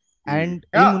 And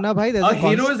in Munna Bhai, there's a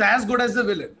hero is as good as the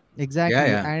villain. Exactly,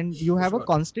 and you have a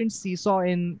constant seesaw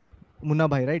in Munna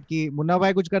Bhai, right? Ki Munna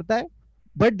Bhai kuch karta hai,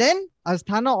 but then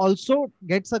Asthana also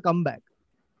gets a comeback.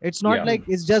 It's not like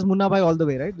it's just Munna Bhai all the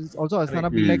way, right? It's also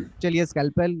Asthana being like, chaliye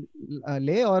scalpel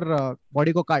le or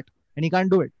body ko cut, and he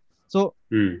can't do it. So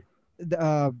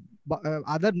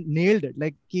Adar nailed it.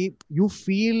 Like you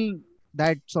feel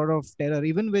that sort of terror.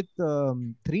 Even with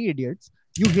Three Idiots,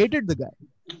 you hated the guy.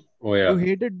 Oh yeah. You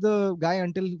hated the guy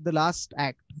until the last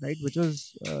act, right? Which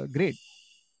was great.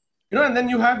 You know, and then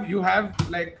you have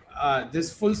like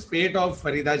this full spate of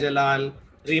Farida Jalal,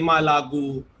 Rima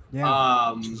Lagu,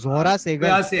 Yeah. Zohra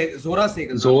Sehgal. Zora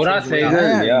Sehgal. Zora I'm saying Sehgal,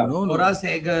 Yeah, yeah. no, Zora no.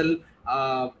 Sehgal.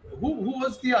 Who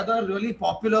was the other really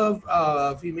popular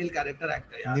female character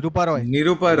actor? यार? Nirupa Roy.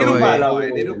 Nirupa Nirupa Roy.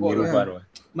 Roy. Nirupa Roy.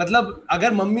 मतलब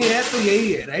अगर mummy है तो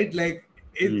यही है, right? Like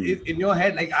in your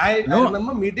head, like I No.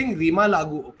 remember meeting Rima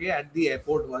Lagu, okay, at the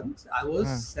airport once. I was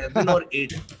 7 or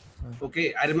 8.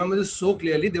 Okay, I remember this so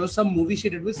clearly. There was some movie she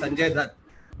did with Sanjay Dutt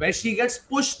where she gets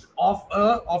pushed off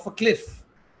a cliff.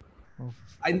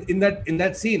 In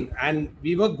that scene, and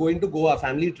we were going to go a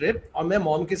family trip, और मैं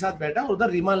mom के साथ बैठा और उधर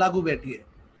रीमा लागू बैठी है,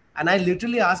 and I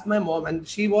literally asked my mom, and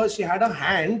she had a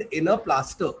hand in a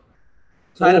plaster.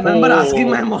 So I remember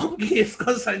asking my mom कि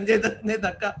इसको संजय दत्त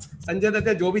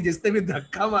ने जो भी जिसने भी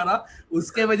धक्का मारा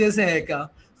उसके वजह से है क्या?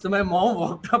 So my mom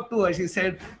walked up to her. She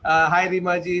said, "Hi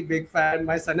Rima ji, big fan.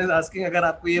 My son is asking अगर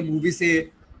आपको ये movie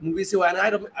से हुआ है."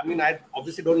 And I mean, I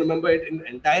obviously don't remember it in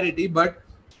entirety, but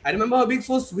I remember her being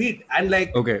so sweet and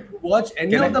like Okay. watch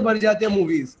any Can of the Barjatiya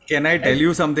movies. Can I tell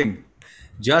you something?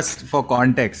 Just for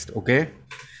context, okay?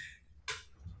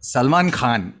 Salman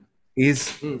Khan is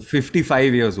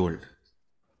 55 years old.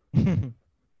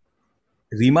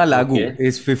 Rima Lagu Okay.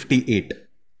 is 58.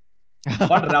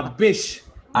 What rubbish!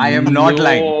 I am not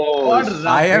lying. What rubbish!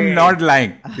 I am not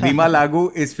lying. Rima Lagu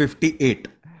is 58.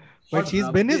 But she's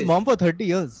been his mom for 30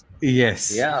 years.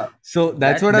 Yes. Yeah. So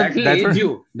that'll age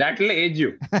you. That'll age you.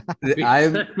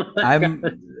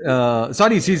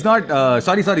 Sorry, she's not.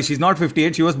 Sorry, she's not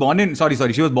 58. She was born in. Sorry,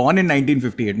 she was born in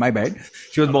 1958. My bad.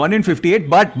 She was born in 58.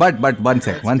 But one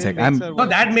sec. So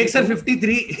that makes her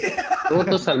 53.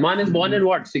 So Salman is born in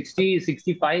what? 60,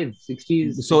 65,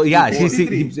 60s. So yeah,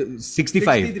 64? he's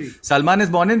 65. 63. Salman is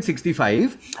born in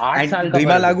 65, आठ साल and का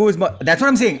Rima फर्क है. Lagu is. That's what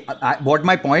I'm saying. What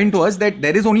my point was that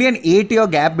there is only an 8-year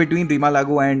gap between Rima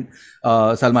Lagu and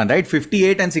Salman, right?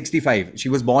 58 and 65. She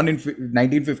was born in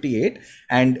 1958,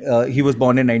 and he was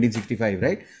born in 1965,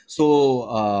 right?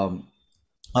 So.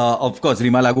 Of course,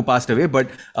 Rima Lagu passed away, but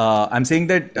I'm saying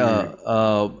that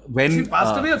when She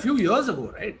passed away a few years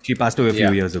ago, right? she passed away a few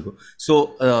Yeah. years ago.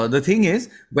 So the thing is,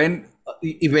 when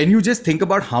you just think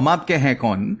about Hum Aapke Hain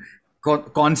Kaun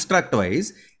construct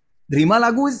wise, Rima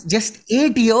Lagu is just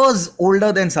 8 years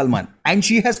older than Salman, and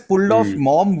she has pulled off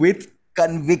mom with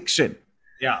conviction.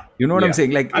 Yeah. You know what I'm Yeah.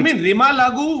 saying? Like I mean, Rima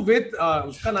Lagu with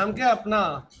उसका नाम क्या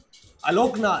अपना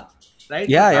Alok Nath, right?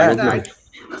 Yeah. That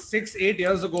 6-8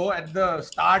 years ago at the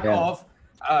start of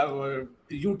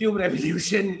YouTube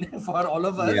revolution for all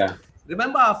of us. Yeah.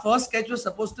 Remember, our first sketch was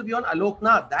supposed to be on Alok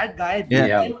Nath. That guy Yeah.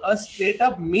 became a straight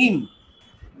up meme.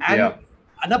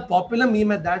 And a popular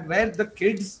meme at that, where the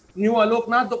kids knew Alok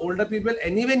Nath, the older people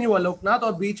anyway knew Alok Nath,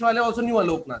 or beach wale also knew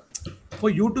Alok Nath. For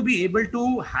you to be able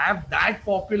to have that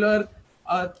popular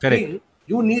thing,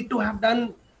 you need to have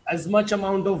done as much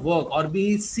amount of work or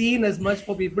be seen as much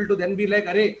for people to then be like,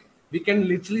 "Arey, we can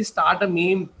literally start a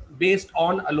meme based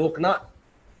on Alok Nath."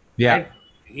 yeah. And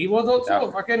he was also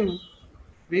a fucking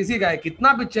crazy guy.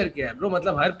 कितना picture किया है, bro?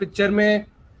 मतलब हर picture में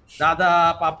दादा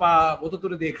पापा वो तो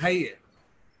तूने देखा ही है.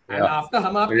 And after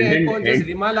हम आपके हैं just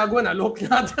Rima Lagu and Alok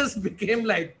Nath just became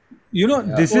like. You know,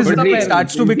 this is But the it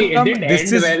starts to become. It didn't This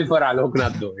end is well for Alok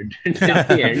Nath though. It didn't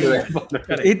end well for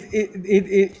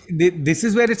this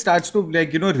is where it starts to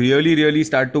really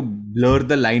start to blur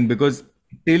the line, because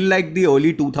till like the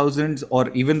early 2000s or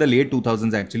even the late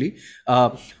 2000s actually,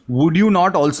 would you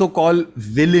not also call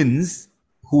villains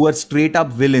who are straight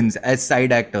up villains as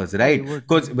side actors, right?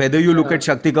 Because whether you look at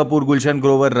Shakti Kapoor, Gulshan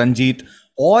Grover, Ranjit,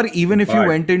 or even if you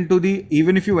went into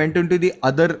the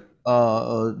other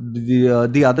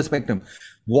the other spectrum,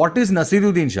 what is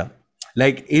Nasiruddin Shah?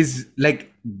 Like, is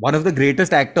like one of the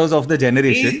greatest actors of the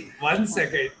generation. Hey, 1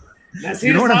 second.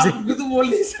 You know what I'm saying? तो बोल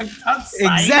नहीं सकता.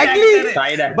 Exactly.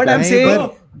 side actor. But I'm Nahi, saying,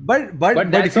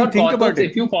 but that's if you what think Kautuk's- about it,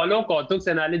 if you follow Kautuk's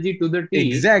analogy to the T,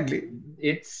 exactly.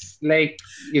 it's like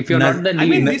if you're not the lead, I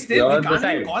mean, we you're the can't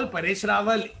side. even call Paresh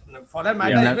Rawal, for that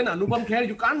matter, Yeah. even Anupam Kher,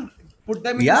 you can't put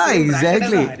them in Yeah, the same bracket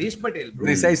exactly. as a Harish Patel, bro.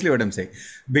 Precisely what I'm saying.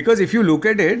 Because if you look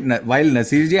at it, while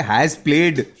Nasirji has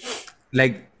played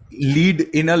like lead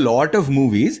in a lot of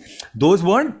movies, those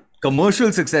weren't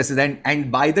commercial successes,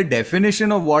 and by the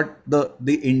definition of what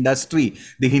the industry,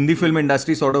 the Hindi film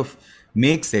industry sort of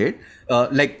makes it,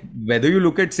 like whether you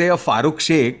look at say a Farooq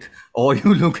Sheikh or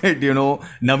you look at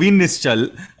Naveen Nischal,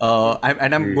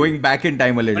 and I'm going back in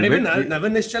time a little But even bit.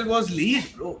 Navin Nischal was lead,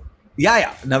 bro.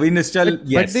 Yeah, Naveen Nischal,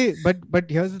 yes.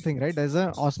 But here's the thing, right? There's an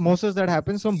osmosis that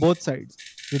happens from both sides.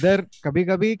 Either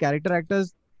kabhi character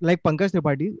actors like Pankaj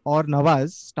Tripathi or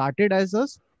Nawaz started as a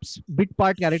bit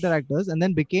part character actors and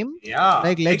then became Yeah.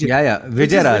 like legends. Yeah. Which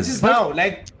Vijay is Raj. now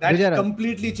like that Vijay Raj.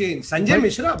 completely changed. Sanjay But-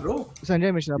 Mishra, bro.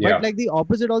 Sanjay Mishra. Yeah. But like the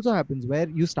opposite also happens where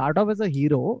you start off as a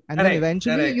hero and then Correct,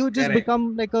 eventually correct, you just correct.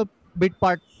 become like a bit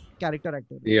part character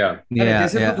actor. Yeah. अरे Yeah.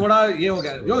 जैसे तो Yeah. थोड़ा ये हो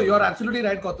गया yo you are absolutely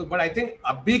right Kautuk but I think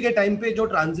अभी के time पे जो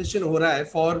ट्रांजिशन हो रहा है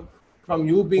for from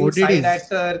you being OTTs. Side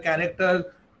actor character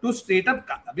to straight up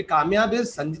अभी Kaamyaab is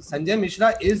Sanjay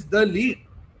Mishra is the lead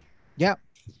Yeah.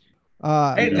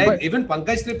 right but- like even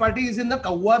Pankaj Tripathi is in the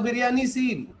Kawwa biryani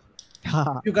scene.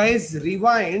 If you guys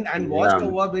rewind and watch Yeah.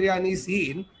 Kawwa biryani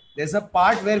scene, there's a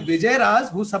part where Vijay Raj,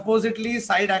 who supposedly is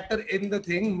side actor in the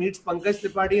thing, meets Pankaj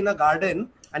Tripathi in a garden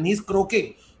and he's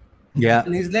croaking. Yeah.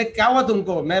 And he's like, क्या हुआ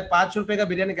तुमको? मैं 5 रुपए का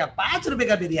बिरयानी क्या? 5 रुपए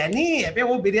का बिरयानी? अबे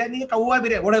वो बिरयानी है कौवा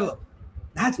biryani, whatever.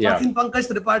 That's Yeah. fucking Pankaj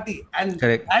Tripathi. And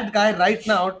Correct. that guy right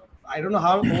now, I don't know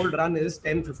how old Run is,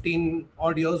 10, 15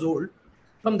 odd years old.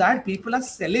 From that, people are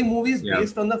selling movies Yeah.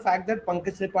 based on the fact that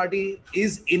Pankaj Tripathi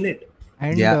is in it.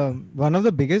 And Yeah. one of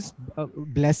the biggest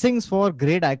blessings for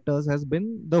great actors has been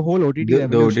the whole OTT The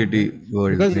revolution. OTT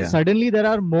world. Because Yeah. suddenly there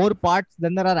are more parts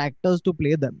than there are actors to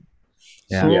play them.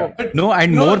 Yeah. So Yeah. But No,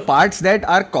 and no, more parts that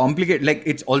are complicated. Like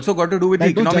it's also got to do with the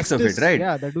that do economics of it, justice- right?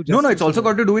 Yeah, that do No, justice it's also to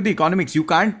got to do with the economics. You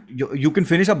can't, you can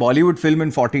finish a Bollywood film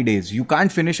in 40 days. You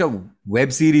can't finish a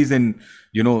web series in,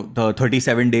 the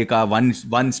 37-day ka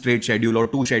one straight schedule or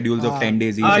 2 schedules of 10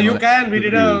 days each. and you all that. can. We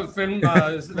did a film,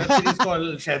 web series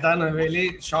called Shaitan Haveli,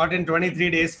 shot in 23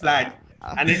 days flat,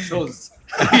 and it shows.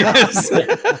 Yes.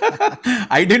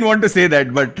 I didn't want to say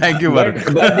that, but thank you, But,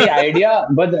 Varun. but the idea,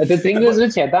 but the thing is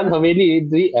with Shaitan Haveli,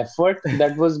 the effort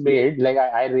that was made, like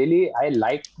I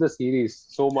liked the series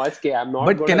so much. I'm not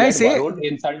But going can to I let say- Varun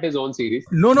insult his own series.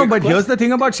 No, but Because here's the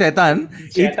thing about Shaitan.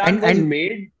 Shaitan was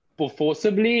made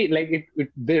forcibly, like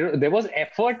there was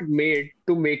effort made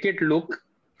to make it look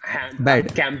Bad.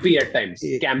 campy at times.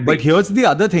 Campy. But here's the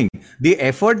other thing. The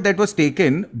effort that was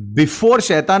taken before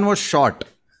Shaitan was shot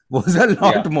was a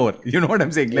lot Yeah. more. You know what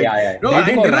I'm saying? Like, Yeah. No, they I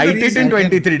didn't know the write it reason. in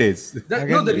 23 days.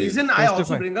 The reason I also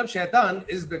Justify. bring up Shaitan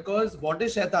is because what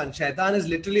is Shaitan? Shaitan is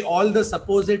literally all the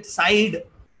supposed side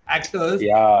actors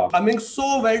Yeah. coming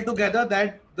so well together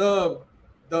that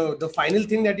the final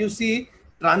thing that you see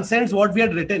transcends what we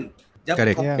had written. जब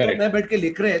Correct. हम Yeah. लोग में बैठ के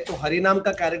लिख रहे हैं तो हरिनाम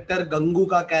का कैरेक्टर, गंगू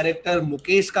का कैरेक्टर,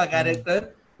 मुकेश का character,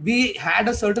 we had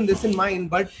a certain this in mind,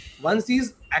 but once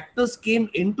these actors came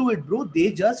into it, bro, they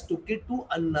just took it to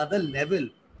another level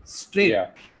straight. Yeah.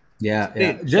 Yeah.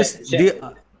 Straight. Just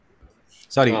the.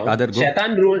 Sorry, Adar,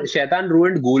 go. Shaitan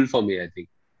ruined Ghoul for me, I think.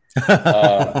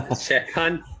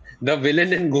 Shaitan, the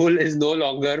villain in Ghoul is no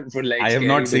longer for like. I have scaring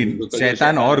not me seen because of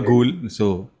Shaitan or Shaitan. Ghoul,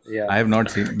 so Yeah. I have not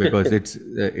seen because it's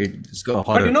a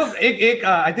horror. But you know,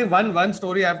 I think one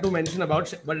story I have to mention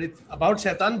about, but it's about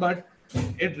Shaitan, but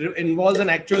it involves an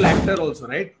actual actor also,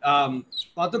 right?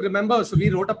 Kautuk, remember, so we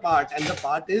wrote a part, and the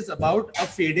part is about a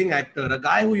fading actor, a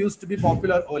guy who used to be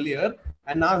popular earlier,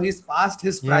 and now he's past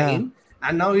his prime,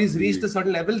 and now he's reached a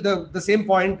certain level. The same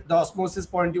point, the osmosis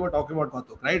point you were talking about,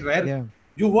 Kautuk, right? Where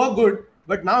you were good,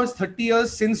 but now it's 30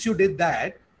 years since you did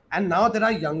that. And now there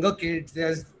are younger kids,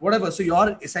 there's whatever. So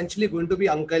you're essentially going to be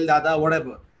uncle, dada,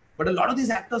 whatever. But a lot of these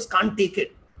actors can't take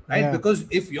it, right? Yeah. Because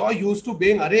if you're used to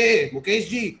being, Arey, Mukesh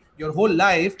ji, your whole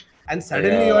life, and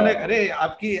suddenly you're like, Arey,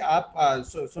 आप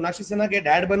Sonakshi Sinha के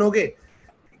dad बनोगे,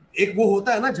 एक वो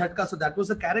होता है ना झटका. So that was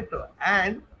the character.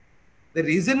 And the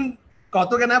reason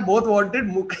Kautuk and I both wanted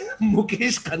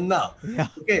Mukesh Khanna,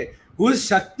 okay, who's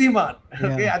Shaktiman.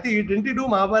 Okay, I think he didn't do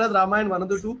Mahabharata, Ramayana, one of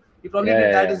the two. He probably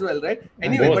did that as well, right?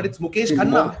 Anyway, Both. but it's Mukesh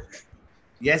Khanna.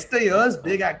 Yesteryear's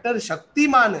big actor,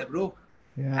 Shaktiman, hai, bro.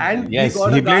 Yeah. And Yes, we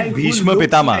got he a guy played who Bhishma looks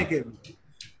Pitama. like him.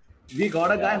 We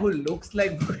got a guy who looks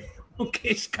like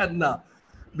Mukesh Khanna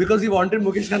because he wanted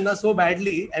Mukesh Khanna so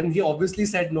badly, and he obviously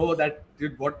said no. That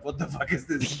dude, what the fuck is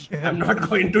this? I'm not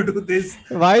going to do this.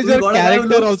 Why is We your got a guy who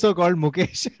character looks- also called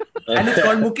Mukesh? and it's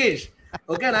called Mukesh.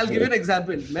 Okay, and I'll give you an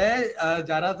example. मैं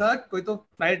जा रहा था कोई तो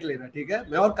flight लेना, ठीक है?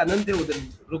 मैं और कनन थे उधर,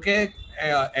 रुके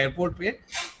एयरपोर्ट पे,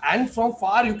 and from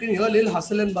far you can hear a little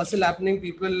hustle and bustle happening,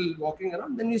 people walking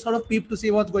around. Then we sort of peep to see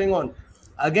what's going on.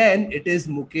 Again, it is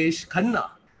Mukesh Khanna,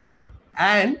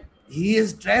 and he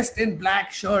is dressed in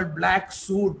black shirt, black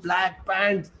suit, black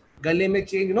pants, गले में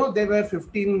chain. You know, they wear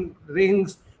 15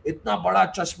 rings. इतना बड़ा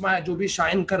चश्मा है जो भी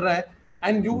shine कर रहा है.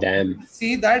 And you Damn.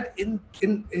 see that in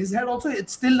his head also,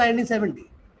 it's still 1970,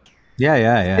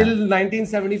 Yeah. till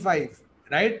 1975,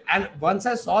 right? And once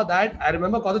I saw that, I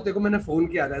remember Kautuk teko मैंने phone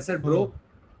किया था. I said, bro,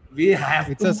 we have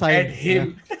It's to a sign, get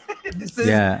him.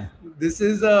 This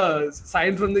is a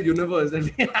sign from the universe that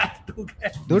we have to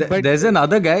get. Dude, but There's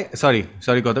another guy. Sorry,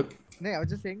 Kautuk. no, I was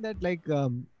just saying that like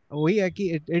वही है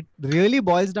कि it really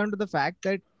boils down to the fact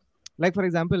that, like for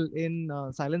example, in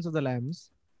Silence of the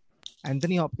Lambs,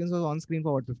 Anthony Hopkins was on screen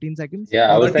for what, 15 seconds?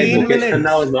 Yeah, I was like 13 Mukesh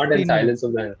Khanna was minutes. not in 15 Silence minutes.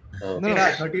 of the. Oh. No,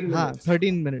 Yeah, 13 minutes.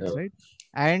 13 minutes, Oh. right?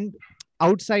 And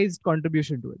outsized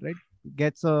contribution to it, right?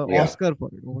 Gets a Yeah. Oscar for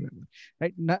it or whatever,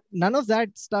 right? None of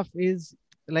that stuff is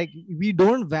like, we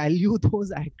don't value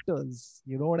those actors.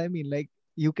 You know what I mean? Like,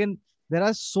 there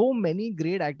are so many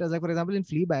great actors. Like for example, in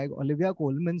Fleabag, Olivia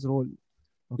Colman's role,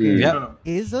 okay, Yeah.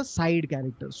 is a side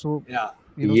character. So Yeah.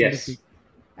 so to Yes. speak.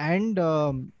 And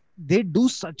they do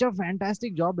such a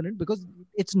fantastic job in it because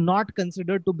it's not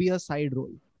considered to be a side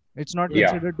role. It's not Yeah.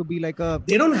 considered to be like a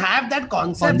They don't have that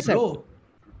concept, bro.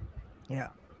 yeah.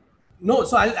 No,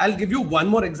 so I'll give you one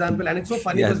more example, and it's so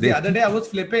funny Yeah, because the other day I was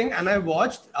flipping and I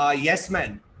watched Yes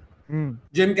Man, Hmm.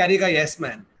 Jim Carrey का Yes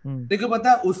Man. देखो पता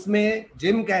है उसमें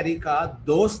Jim Carrey का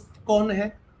दोस्त कौन है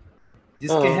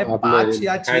जिसके है 5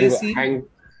 या 6 सीन.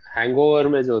 हैंगओवर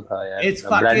में जो था यार. It's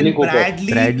fucking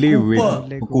Bradley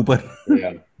Cooper. Cooper.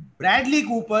 Yeah. Bradley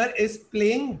Cooper is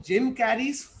playing Jim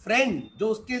Carrey's friend, जो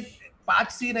उसके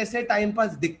 5 सीन ऐसे टाइम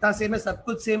पास दिखता सेम है, सब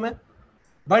कुछ सेम है.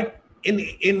 But in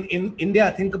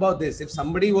India, think about this: if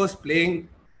somebody was playing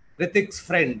Ritik's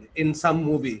friend in some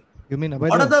movie, You mean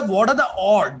what are the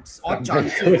odds or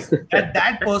chances that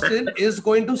that person is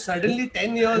going to suddenly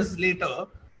 10 years later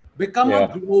become a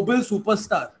global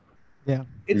superstar? Yeah.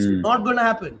 It's not going to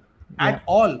happen at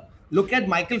all. Look at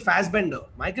Michael Fassbender.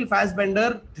 Michael Fassbender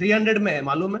 300 में है,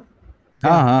 मालूम है?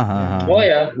 हाँ. Oh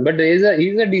yeah, but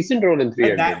he's a decent role in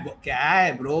 300. क्या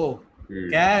है bro?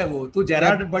 क्या है वो? तू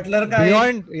जेरार्ड बटलर का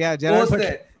Beyond, yeah, Gerard दोस्त Butler.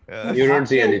 है. You don't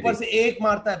see ऊपर anything. से एक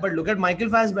मारता है. But look at Michael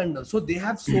Fassbender. So they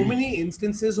have so many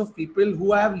instances of people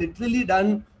who have literally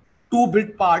done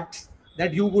 2-bit parts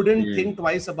that you wouldn't think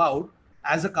twice about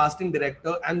as a casting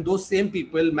director, and those same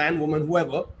people, man, woman,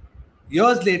 whoever,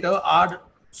 years later are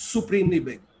supremely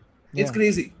big. It's Yeah.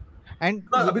 crazy. And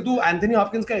अभी तू Anthony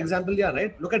Hopkins का example दिया,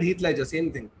 right? Look at Heath Ledger,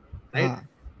 same thing, right? हाँ.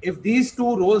 If these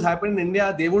two roles happen in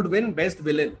India, they would win Best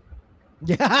Villain.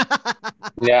 Yeah.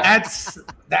 That's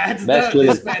Best the villain.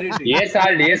 disparity.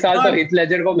 ये साल तो Heath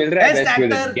Ledger को मिल रहा है Best Best actor,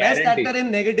 Villain. best Guarantee. actor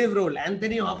in negative role.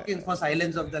 Anthony Hopkins for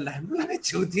Silence of the Lambs. अरे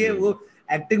चूतिए, वो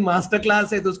acting master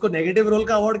class है, तो उसको negative role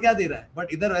का award क्या दे रहा है? But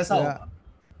इधर वैसा होगा.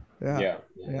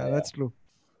 Yeah, that's true.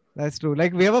 That's true.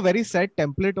 Like, we have a very set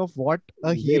template of what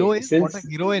a hero is, what a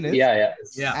heroine is.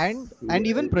 Yeah. And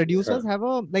even producers have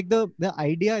a, like, the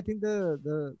idea. I think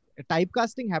the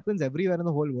typecasting happens everywhere in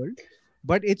the whole world,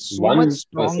 but it's so One much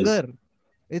stronger. person.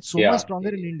 It's so much stronger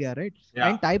in India, right? Yeah.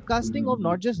 And typecasting of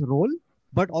not just role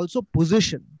but also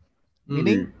position,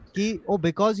 meaning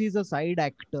because he's a side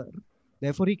actor,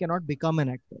 therefore he cannot become an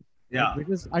actor. Yeah. Which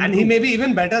is And he may be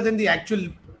even better than the actual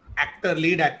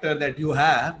lead actor that you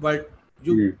have, but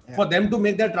for them to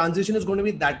make that transition is going to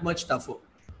be that much tougher.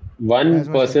 One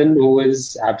person who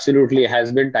is absolutely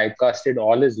has been typecasted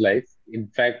all his life, in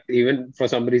fact, even for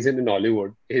some reason in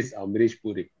Hollywood, is Amrish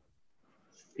Puri.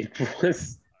 It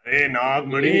was. Hey,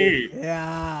 Nagmani.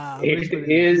 Yeah. It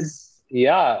is,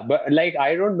 but like,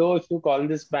 I don't know if you call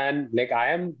this man, like,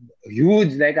 I'm a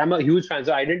huge fan,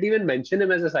 so I didn't even mention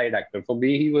him as a side actor. For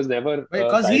me, he was never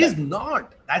because he is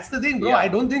not. That's the thing, bro. Yeah. I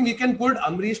don't think we can put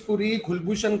Amrish Puri,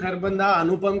 Kulbhushan Kharbanda,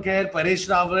 Anupam Kher, Paresh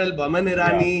Rawal, Baman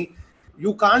Irani.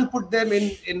 You can't put them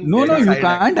in No, you can't.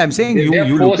 Actor. I'm saying they you are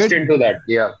look forced at, into that.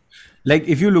 Yeah. like,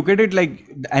 if you look at it, like,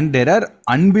 and there are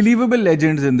unbelievable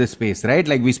legends in this space, right?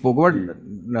 Like, we spoke about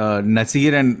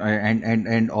Nasir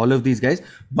and all of these guys,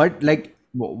 but like,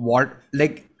 what,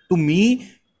 like, to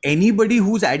me, anybody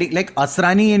who's adding, like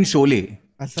Asrani in Sholay,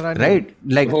 Asrani. right?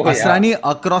 Like Asrani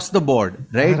across the board,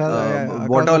 right?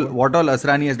 What all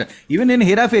Asrani has done, even in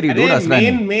Hera Fairy, dude.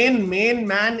 Asrani. Main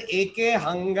man, AK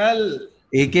Hangal.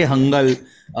 AK Hangal.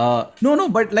 No,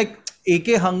 but like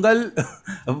AK Hangal.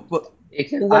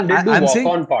 Ekhengal did do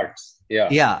walk-on parts.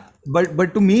 Yeah,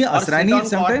 but to me, Asrani is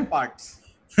sometimes parts.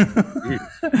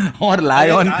 or lie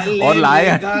on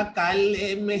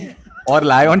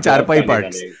charpai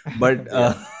parts.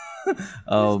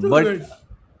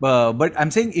 But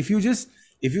I'm saying if you just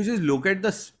look at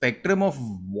the spectrum of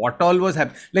what all was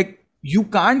happening, like, you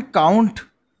can't count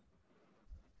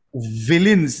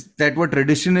villains that were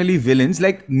traditionally villains.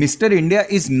 Like, Mr. India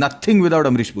is nothing without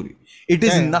Amrish Puri. It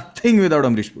is nothing without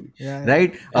Amrish Puri,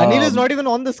 right? Anil is not even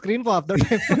on the screen for half the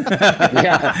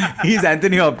time. He's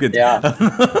Anthony Hopkins.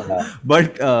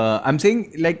 But I'm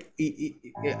saying, like,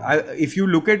 if you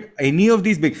look at any of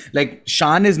these big, like,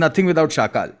 Shan is nothing without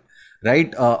Shakal,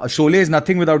 right? Sholay is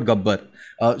nothing without Gabbar.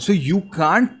 So you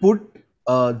can't put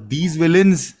these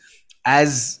villains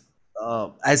as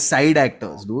side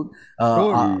actors, dude.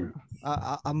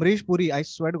 Amrish Puri, I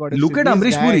swear to God, Look at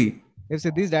Amrish Puri. If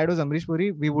Siddhi's dad was Amrish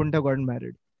Puri, we wouldn't have gotten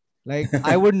married. Like,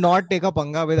 I would not take a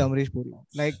panga with Amrish Puri.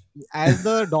 Like, as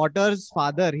the daughter's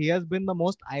father, he has been the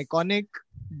most iconic,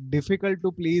 difficult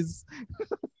to please.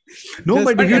 No,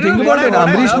 but if you you think know about it, what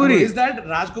I Amrish love Puri. is that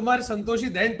Rajkumar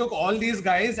Santoshi then took all these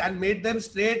guys and made them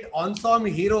straight ensemble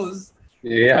heroes.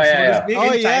 Yeah, So to yeah, speak, Oh,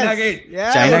 in China yes. Gate.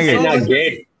 Yes. China So Gate. good China to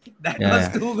Gate. see. That Yeah, was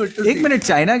yeah. too good to एक see. Minute,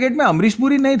 China gate में अमरीश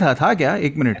पुरी नहीं था क्या?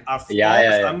 एक minute. Of course, Yeah,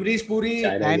 yeah, yeah. Amrish Puri,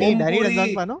 China Danny, Om Danny Puri,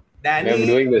 Ranjan no? I'm Danny,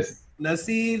 doing this.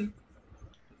 Nasir,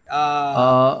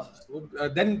 Uh,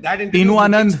 then that Tinu introduced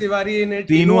Anand. Mukesh Tiwari in it.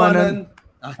 Tinu Anand.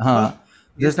 हाँ.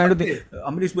 Just trying to think.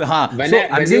 Amrish Puri. हाँ. When, So I,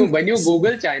 I'm when, saying, you, when you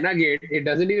Google China Gate, it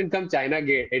doesn't even come China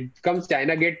Gate. It comes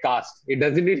China Gate cast. It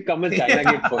doesn't even come as China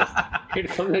Gate first. It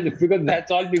comes as, because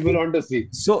that's all people want to see.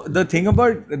 So the thing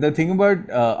about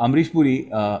Amrish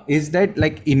Puri is that,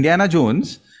 like, Indiana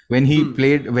Jones, when he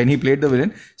played the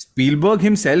villain, Spielberg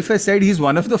himself has said he's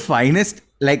one of the finest,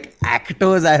 like,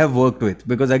 actors I have worked with,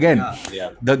 because again, Yeah.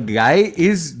 the guy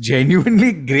is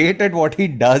genuinely great at what he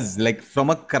does. Like, from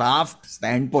a craft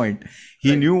standpoint,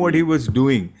 he knew what he was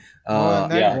doing. Oh,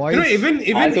 and that yeah. voice. You know, even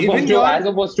As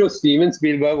opposed to Steven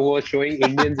Spielberg, who was showing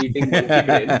Indians eating monkey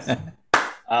brains.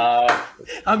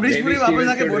 Amrish Puri maybe वापस Steven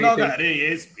आके should बोला होगा, rethink. अरे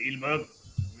ये Spielberg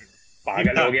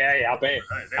पागल हो गया है यहाँ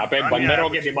पे बंदरों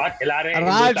के दिमाग खिला रहे हैं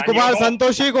राजकुमार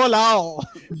संतोषी को लाओ.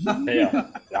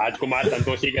 राजकुमार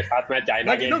संतोषी के साथ मैं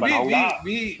China But you gate know, बनाऊंगा.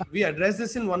 we addressed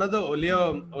this in one of the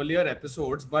earlier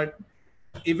episodes, but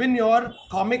even your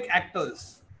comic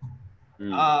actors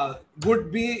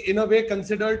would be in a way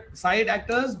considered side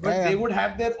actors, but Yeah. they would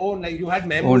have their own. Like you had Own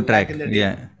Mehmood track, back in the day.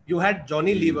 yeah. You had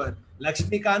Johnny Lever,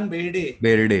 Lakshmikant Behde,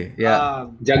 Berde, yeah.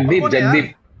 Jagdeep, कौन है यार?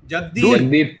 Jagdeep. Jagdeep, Dude,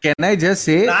 Jagdeep. can I just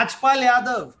say, Rajpal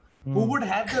Yadav, who would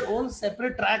have their own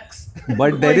separate tracks.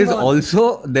 but there going is on.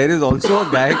 also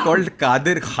a guy called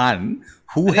Kadir Khan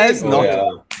who has Oh, not,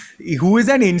 yeah. who is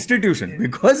an institution,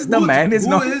 because the man is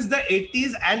who not. is the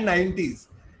 80s and 90s.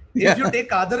 Yeah. If you take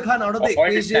Kadir Khan out of the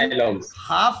Avoid his equation, dialogues.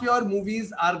 half your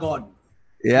movies are gone.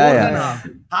 Yeah, More yeah. than half.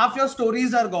 Half your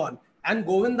stories are gone. And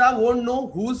Govinda won't know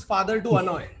whose father to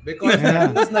annoy, because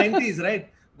that was 90s, right?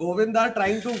 Govinda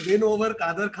trying to win over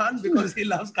Kadir Khan because he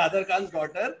loves Kadir Khan's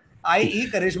daughter, i.e.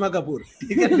 Karishma Kapoor.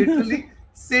 He can literally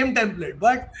same template,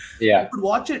 but Yeah. you could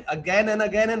watch it again and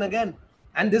again and again.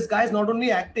 And this guy is not only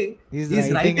acting, He's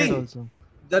he's writing it writing. also.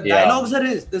 The Yeah. dialogues are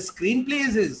his, the screenplay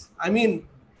is his. I mean,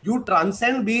 you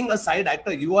transcend being a side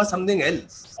actor. You are something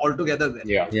else altogether there.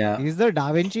 Yeah. Yeah. He's the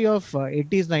Da Vinci of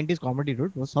 80s, 90s comedy,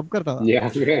 dude. वो सब करता था. Yeah.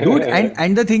 Dude,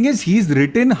 and the thing is, he's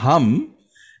written Hum,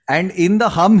 and in the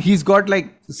Hum, he's got like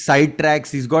side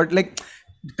tracks. He's got like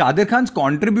Kadir Khan's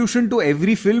contribution to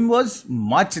every film was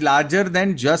much larger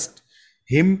than just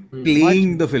him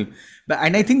playing the film.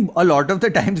 And I think a lot of the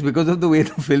times, because of the way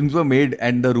the films were made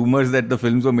and the rumors that the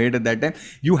films were made at that time,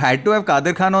 you had to have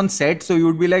Kadir Khan on set, so you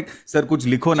would be like, "Sir, कुछ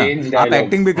लिखो ना, Change आप dialogues.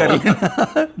 acting भी कर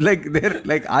लेना." Like they're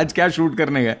like, आज क्या shoot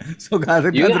करने का? So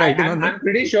Kadir You know, Khan's writing on I'm that.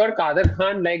 pretty sure Kadir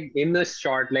Khan, like in the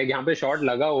shot, like यहाँ पे shot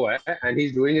लगा हुआ है, and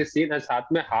he's doing his scene, and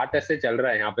साथ में हाथ ऐसे चल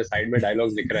रहा है, यहाँ पे side में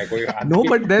dialogues लिख रहा है, कोई हाथ No,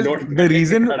 की but there's note the करके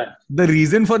reason. खड़ा है. The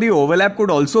reason for the overlap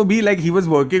could also be like he was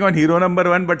working on Hero Number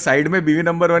 1, but side में BV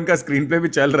Number 1 का screenplay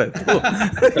भी चल रहा है.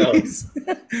 So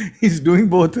he's doing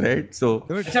both, right? So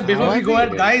अच्छा, before we go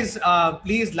ahead, guys,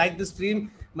 please like the stream.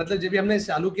 मतलब जब भी हमने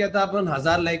चालू किया था अपन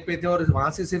 1000 लाइक पे थे और वहां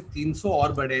से सिर्फ 300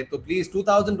 और बढ़े, तो please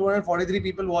 2243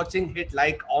 people watching, hit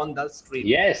like on the stream.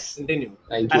 Yes. Continue.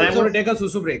 Thank And you. I'm going to take a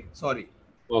susu break. Sorry.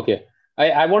 Okay.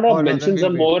 I want to Oh, no, mention that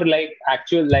some will more like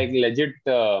actual like legit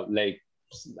like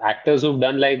actors who've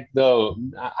done like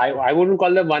I wouldn't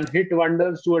call them one hit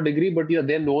wonders to a degree, but yeah,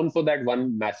 they're known for that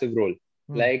one massive role.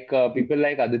 Like people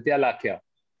like Aditya Lakhia.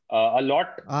 A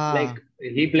lot like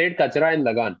he played Kachra in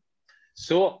Lagan.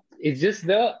 So it's just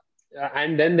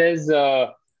and then there's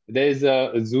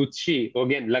Zuchi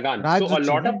again Lagan. Raj so a Zuchi,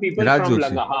 lot of people Raj from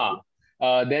Zuchi.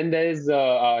 Lagan. Then there's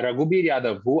Raghuveer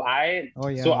Yadav, who Oh,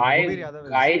 yeah. so Raghuveer Yadav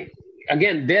is- I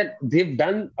again they've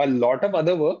done a lot of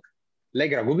other work.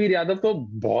 Like Raghuveer Yadav to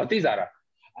बहुत ही ज़्यादा.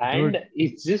 And Dude.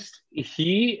 it's just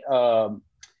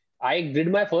I did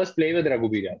my first play with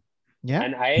Raghuveer Yadav. Yeah.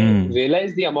 And I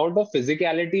realized the amount of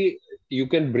physicality you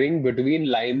can bring between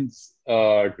lines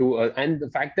and the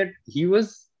fact that he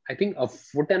was, I think,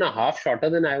 1.5 feet shorter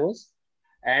than I was.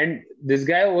 And this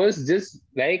guy was just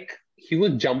like, he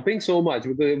was jumping so much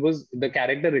because the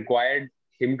character required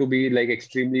him to be like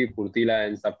extremely purtila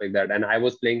and stuff like that. And I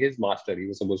was playing his master. He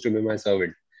was supposed to be my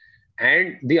servant.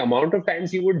 And the amount of times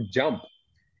he would jump,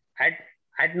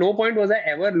 at no point was I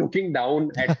ever looking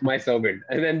down at my servant.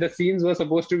 And then the scenes were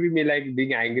supposed to be me like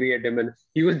being angry at him, and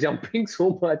he was jumping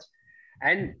so much.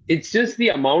 And it's just the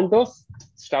amount of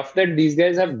stuff that these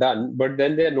guys have done, but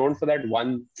then they're known for that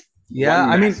one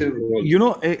massive role.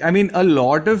 A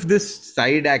lot of this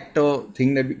side actor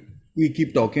thing that we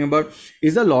keep talking about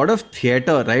is a lot of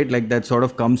theater, right? Like that sort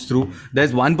of comes through.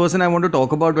 There's one person I want to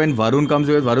talk about when Varun comes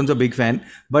here. Varun's a big fan,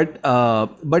 but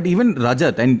even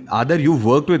Rajat, and Adar, you've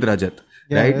worked with Rajat.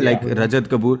 Right, Rajat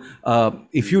Kapoor.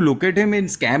 If you look at him in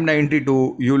Scam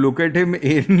 92, you look at him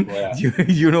in, I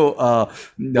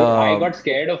got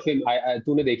scared of him.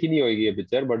 तूने देखी नहीं होगी ये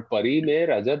picture, but Pari में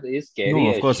Rajat is scary. No,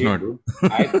 of course shit, not.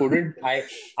 Dude.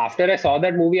 After I saw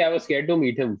that movie, I was scared to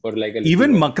meet him for like a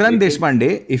even Makran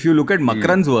Deshpande. If you look at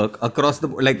Makran's work across the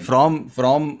from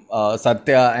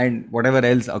Satya and whatever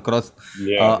else across,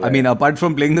 I mean, apart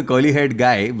from playing the curly head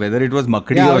guy, whether it was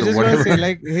Makdi I or was just whatever. gonna say,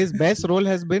 like his best role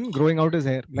has been growing out his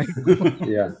hair. Like,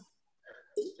 yeah.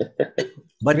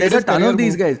 But there's a ton of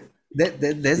these guys.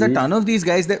 There's a ton of these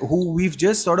guys who we've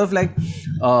just sort of like,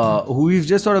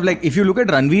 if you look at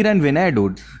Ranveer and Vinay,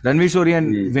 dude, Ranveer Shori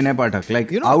and Vinay Pathak,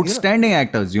 like outstanding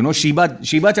actors, Shiba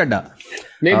Chadda.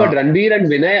 No, but Ranveer and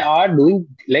Vinay are doing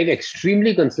like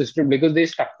extremely consistent because they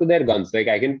stuck to their guns. Like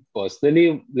I can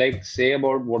personally like say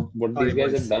about what these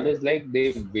guys have done is like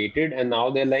they waited and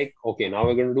now they're like, okay, now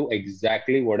we're going to do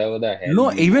exactly whatever the hell.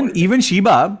 No, even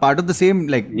Shiba, part of the same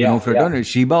fraternity.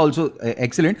 Shiba also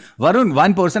excellent. Varun,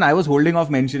 one person I was holding off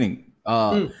mentioning,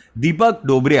 Deepak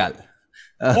Dobriyal.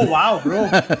 Oh wow, bro!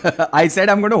 I said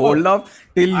I'm going to hold off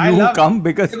till you come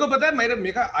because. देखो पता है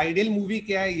मेरा ideal movie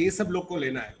क्या है, ये सब लोग को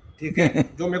लेना है, ठीक है,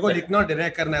 जो मेरे को लिखना और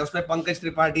डायरेक्ट करना है, उसमें पंकज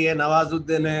त्रिपाठी है,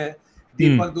 नवाजुद्दीन है,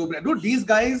 दीपक Dubey. Dude, these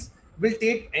guys will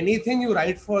take anything you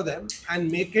write for them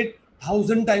and make it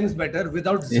 1,000 times better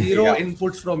without zero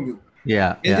inputs from you. You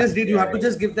have to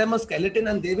just give them a skeleton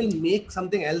and they will make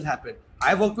something else happen.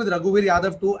 I worked with Raghuveer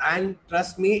Yadav too, and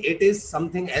trust me, it is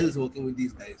something else working with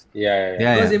these guys.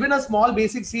 Because even a small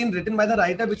basic scene written by the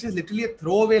writer, which is literally a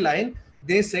throwaway line,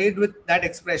 they say it with that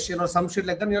expression or some shit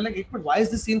like that, and you're like, but why is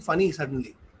this scene funny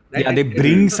suddenly? Right? Yeah, they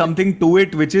bring something to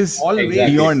it which is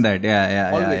beyond that.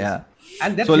 Yeah.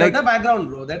 And that theater background,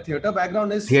 bro, that theater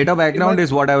background is... Theater background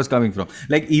is what I was coming from.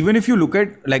 Like, even if you look at,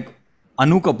 like,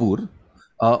 Anu Kapoor,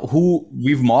 who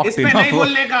we've mocked enough.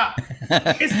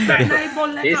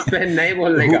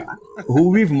 Who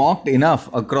we've mocked enough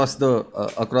across our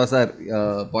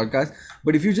podcast.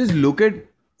 But if you just look at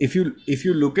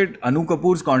look at Anu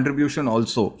Kapoor's contribution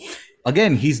also,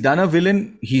 again, he's done a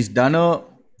villain, he's done a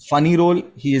funny role,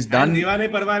 he has done Deewane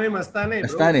Parwane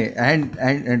Mastane,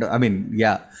 and I mean,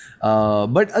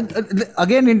 but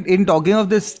again, in talking of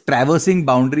this traversing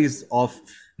boundaries of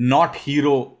not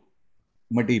hero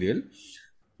material,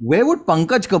 where would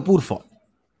Pankaj Kapoor fall?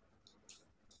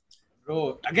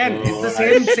 Bro, again, it's the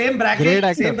same bracket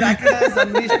as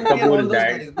Anish and all those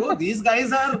guys. Bro, these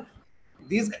guys are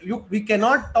we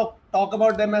cannot talk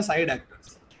about them as side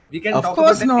actors. We can talk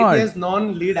about them as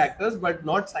non-lead actors, but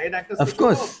not side actors. Of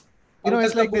course.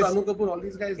 It's like this. Anu Kapoor, all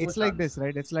these guys. It's like this,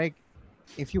 right? It's like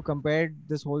if you compared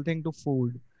this whole thing to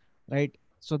food, right?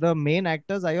 So the main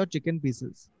actors are your chicken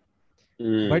pieces,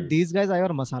 but these guys are your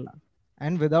masala.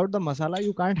 And without the masala,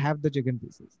 you can't have the chicken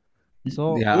pieces.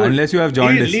 So unless you have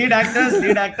jaundice. Lead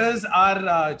actors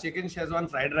are chicken Szechuan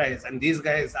fried rice, and these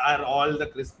guys are all the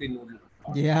crispy noodle.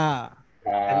 Yeah.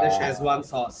 And the Szechuan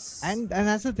sauce. And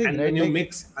that's the thing, and right? when you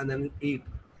mix and then eat.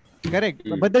 Correct.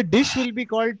 But the dish will be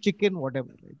called chicken whatever.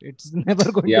 Right? It's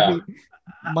never going to be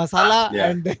masala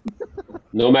and then...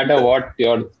 No matter what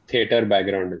your theater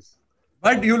background is.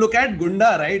 But you look at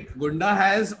Gunda, right? Gunda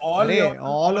has all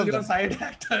of your side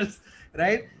actors.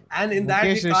 Right, and in that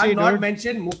Mukesh we can't not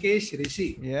mention Mukesh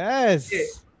Rishi. Yes. Okay.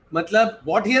 Matlab,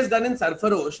 what he has done in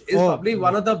Sarfarosh is probably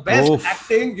one of the best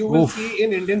acting you will see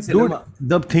in Indian cinema. Dude,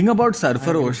 the thing about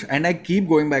Sarfarosh, and I keep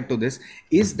going back to this,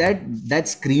 is that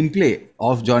screenplay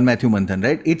of John Matthew Manthan,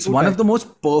 right? It's one of the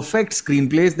most perfect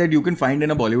screenplays that you can find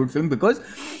in a Bollywood film because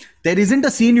there isn't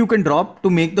a scene you can drop to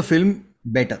make the film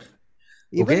better.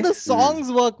 Even the songs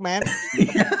work, man.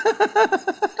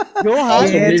 All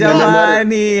of it,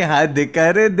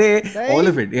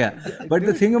 But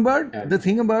the thing about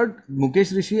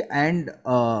Mukesh Rishi and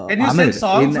when you said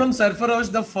song from Sarfarosh,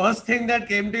 the first thing that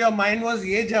came to your mind was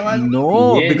Ye Jawani.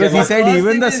 No, because he said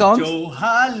even the songs. Dude,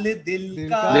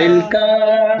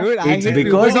 It's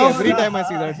because of every time I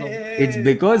see that song. It's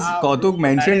because Kautuk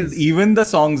mentioned even the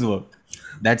songs work.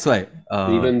 That's why.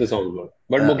 Even the songs work.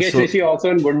 But Mukesh Rishi also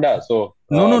in Gunda, so...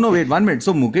 No, wait, 1 minute.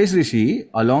 So Mukesh Rishi,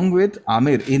 along with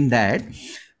Amir, in that,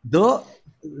 the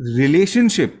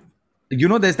relationship you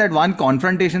know, there's that one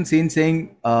confrontation scene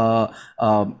saying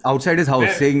outside his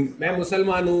house, saying मैं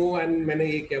मुसलमान हूँ and मैंने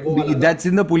ये किया वो वाला that's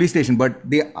in the police station, but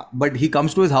he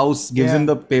comes to his house, gives him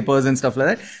the papers and stuff like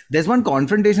that. There's one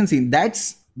confrontation scene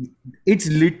it's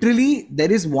literally,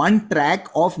 there is one track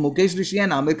of Mukesh Rishi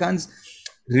and Amir Khan's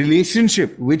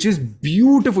relationship which is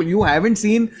beautiful. You haven't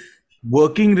seen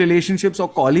working relationships or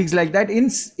colleagues like that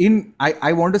in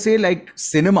I want to say like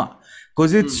cinema,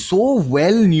 because it's so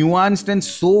well nuanced and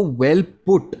so well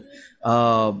put.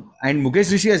 And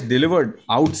Mukesh Rishi has delivered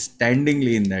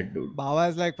outstandingly in that, dude. Baba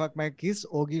is like, fuck my kiss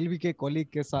Ogilvy ke colleague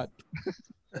ke saath.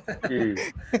 You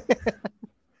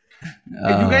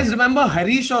guys remember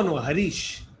Harish or no?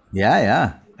 Harish.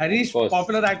 Yeah. Harish,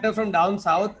 popular actor from down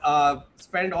south,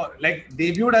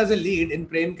 debuted as a lead in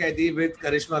Prem Kaidi with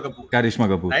Karishma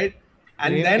Kapoor. Right?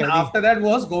 And then after that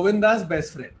was Govinda's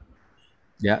best friend.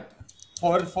 Yeah.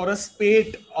 For a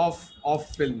spate of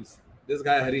films. This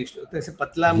guy Harish.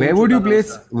 Where would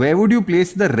you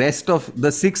place the rest of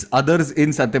the 6 others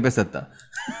in Satya Pe Satta?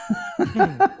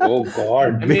 Oh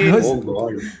God.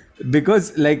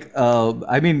 Because like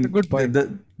I mean, good point.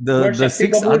 The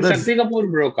 6 others. Shakti Kapoor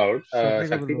broke out.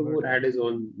 Shakti Kapoor had his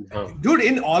own. Dude,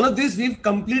 in all of this, we've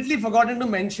completely forgotten to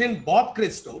mention Bob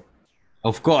Christo.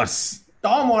 Of course.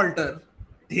 Tom Alter.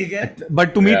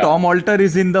 But to me, Tom Alter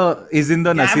is in the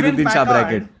Nasiruddin Shah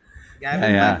bracket.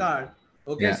 Gavin Packard.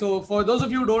 Okay, so for those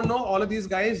of you who don't know, all of these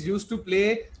guys used to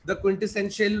play the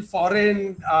quintessential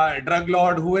foreign drug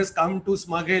lord who has come to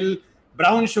smuggle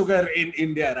brown sugar in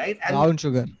India, right? And brown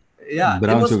sugar. Yeah,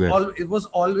 it was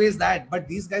always that. But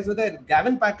these guys were there.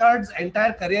 Gavin Packard's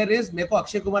entire career is मेरे को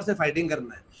अक्षय कुमार से fighting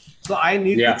करना है. So I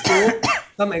need to show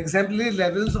some exemplary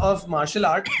levels of martial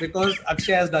art because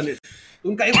Akshay has done it.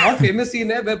 उनका एक बहुत famous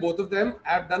scene है where both of them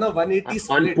have done a 180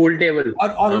 split on pool table.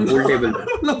 On pool table.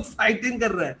 लोग fighting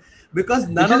कर रहे हैं because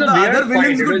none of the other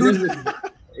villains could do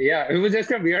that. Yeah, it was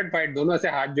just a weird fight. दोनों से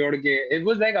हाथ जोड़ के. It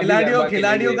was like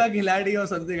खिलाड़ियों का खिलाड़ी or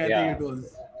something. I think it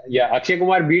was. Yeah, Akshay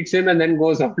Kumar beats him and then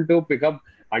goes on to pick up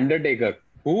Undertaker,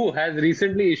 who has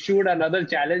recently issued another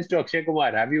challenge to Akshay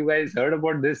Kumar. Have you guys heard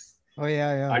about this? Oh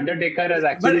yeah. Undertaker has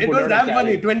actually. But it was damn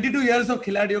funny. 22 years of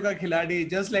खिलाड़ियों का खिलाड़ी.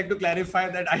 Just like to clarify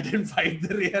that I didn't fight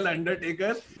the real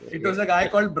Undertaker. It was a guy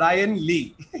called Brian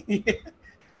Lee.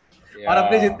 और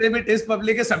अपने जितने भी test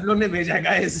public है सब लोग ने भेजा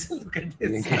guys. Look at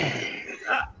this.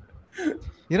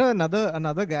 You know,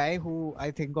 another guy who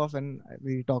I think of when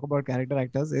we talk about character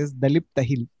actors is Dalip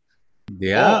Tahil.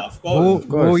 Yeah, of course.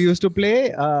 Who used to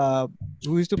play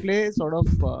sort of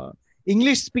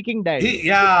English speaking dad.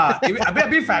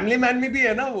 अभी Family Man में भी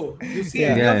है ना वो. You see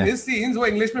his scenes वो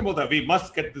English में बोलता है. We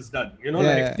must get this done. You know,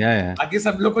 बाकी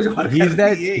सब लोग को जो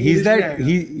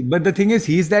but the thing is,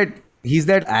 he's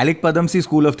that Alec Padamsi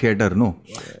school of theatre, no?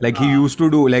 Like he used to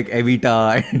do like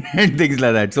Evita and things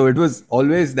like that. So it was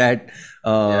always that.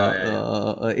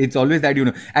 It's always that, you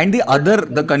know. And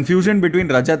the confusion between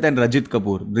Rajat and Rajit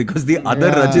Kapoor, because the other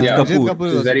Rajit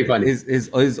Kapoor is very funny.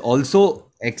 Is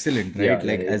also excellent, right?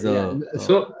 As a.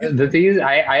 So the thing is,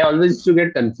 I always used to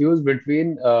get confused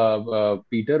between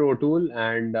Peter O'Toole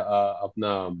and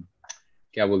अपना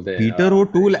क्या बोलते हैं? Peter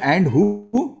O'Toole and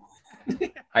who?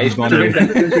 I used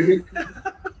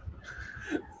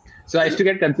to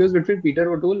get confused between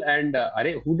Peter O'Toole and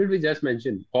who did we just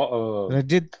mention?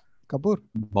 Rajit Kapoor.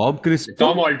 Bob Christo.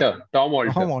 Tom Alter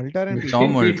and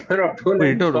Peter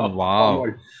O'Toole. Wow.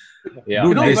 Yeah.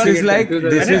 Dude, this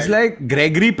is like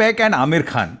Gregory Peck and Amir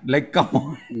Khan. Like, come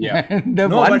on. Yeah.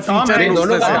 But Tom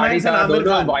Hanks and Amir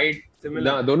Khan.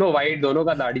 दोनों white, दोनों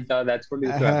का दाढ़ी था. That's what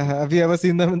he's trying. Have you ever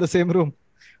seen them in the same room?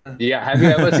 Yeah, have you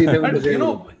ever seen them in the same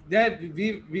room?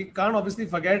 We can't obviously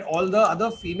forget all the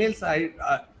other female side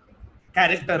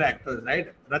character actors,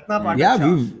 right? Ratna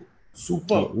Patak.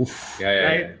 Super.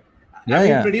 Right? I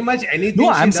mean, pretty much anything. No,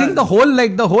 I'm saying the whole.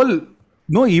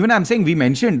 No, even I'm saying we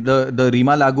mentioned the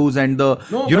Rima Lagus and the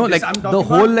the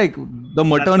whole the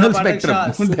maternal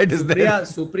spectrum that is there.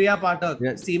 Supriya Patak,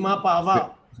 Seema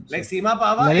Pava. Like Seema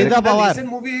Pava, Lalita the recent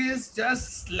movie is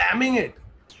just slamming it.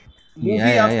 Movie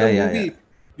after movie.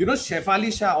 You know,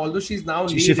 Shefali Shah, although she's now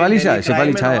Shefali Shah.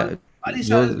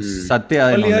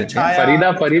 Satya.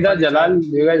 Farida Jalal.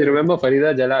 You guys remember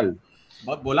Farida Jalal?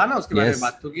 बोला ना उसके बारे में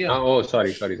बात तो किया. Oh,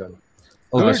 sorry.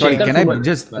 Okay, sorry.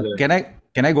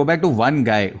 Can I go back to one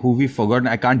guy who we forgotten?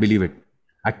 I can't believe it.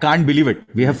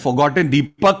 We have forgotten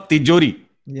Deepak Tijori.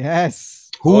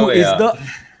 Yes. Who is the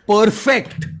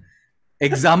perfect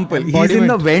example. He's in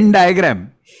the Venn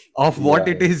diagram of what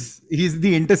it is. He's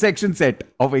the intersection set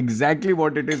of exactly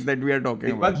what it is that we are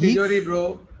talking about. Deepak Tijori,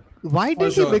 bro. Why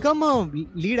did he become a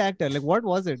lead actor? Like, what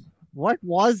was it? What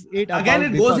was it Again,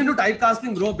 about it goes Deepak? into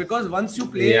typecasting, bro. Because once you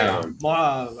play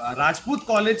Rajput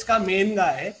College ka main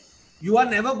guy, you are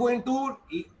never going to,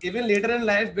 even later in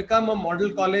life, become a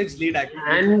model college lead actor.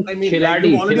 And I mean, like,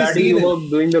 you've already Khiladi, seen you it. were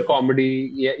doing the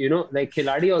comedy. Yeah, you know, like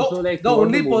Khiladi also, So, like the throughout the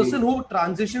only movie. person who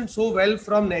transitioned so well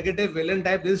from negative villain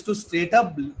type is to straight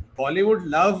up Bollywood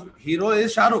love hero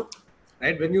is Shah Rukh,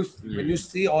 right? When you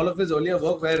see all of his earlier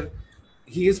work where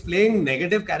he is playing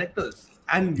negative characters,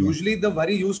 and usually the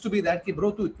worry used to be that कि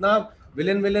bro तू इतना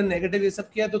villain negative ये सब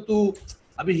किया तो तू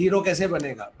अभी hero कैसे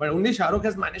बनेगा? But only Shah Rukh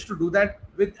has managed to do that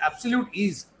with absolute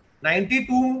ease.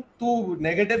 92 to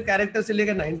negative character से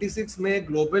लेकर 96 में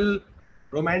global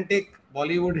romantic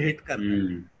Bollywood hit करता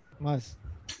है. Must.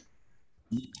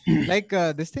 Like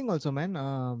this thing also, man.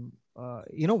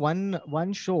 You know,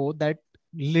 one show that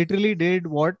literally did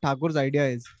what Thakur's idea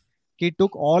is. He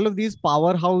took all of these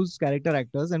powerhouse character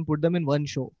actors and put them in one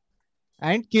show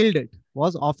and killed it.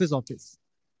 Was Office.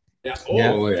 Yeah.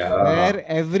 Oh yeah. Where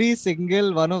every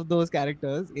single one of those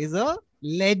characters is a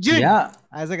legend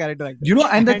as a character actor. You know,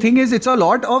 and the thing is, it's a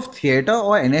lot of theater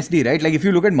or NSD, right? Like if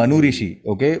you look at Manu Rishi,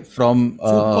 okay, from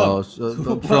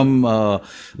from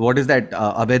what is that?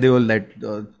 Abhay Deol, that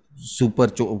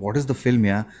what is the film?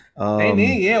 Yeah,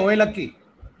 नहीं ये Oye Lucky.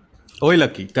 Oye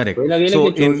Lucky, correct. Oye Lucky, So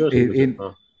like in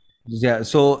yeah,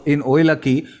 so in Oye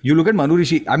Lucky, you look at Manu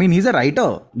Rishi. I mean, he's a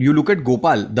writer. You look at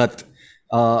Gopal Dutt.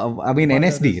 I mean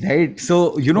NSD, right?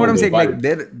 So you know what I'm saying? Like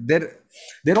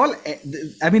they're all.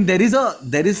 I mean, there is a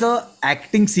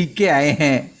acting सीख के आए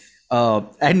हैं,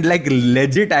 and like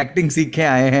legit acting सीख के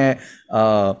आए हैं.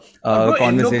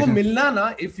 इन लोग को मिलना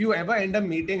ना, if you ever end up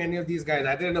meeting any of these guys,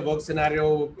 either in a work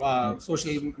scenario,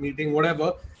 social meeting,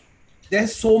 whatever,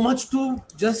 there's so much to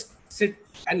just sit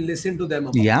and listen to them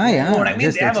about. Yeah. You know what I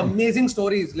mean? They have amazing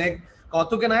stories. Like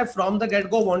Kautuk and I from the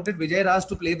get-go wanted Vijay Raj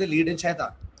to play the lead in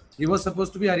Chaita. He was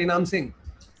supposed to be Harinam Singh.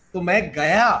 तो मैं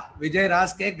गया विजय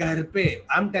राज के घर पे.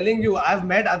 I'm telling you, I've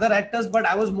met other actors, but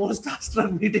I was more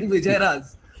starstruck meeting Vijay Raj.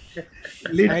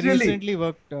 Literally. I recently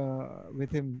worked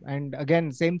with him, and again,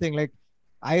 same thing. Like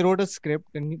I wrote a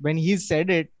script, and when he said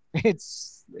it, it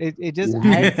just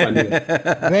had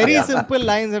very simple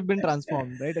lines have been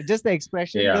transformed, right? Just the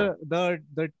expression, the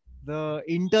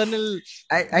internal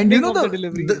and you know the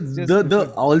delivery.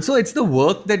 The also it's the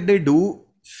work that they do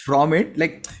from it.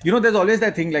 Like, you know, there's always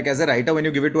that thing, like as a writer, when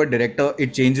you give it to a director,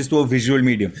 it changes to a visual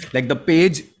medium. Like the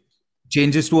page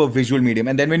changes to a visual medium,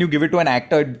 and then when you give it to an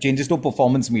actor, it changes to a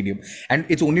performance medium. And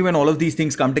it's only when all of these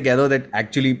things come together that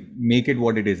actually make it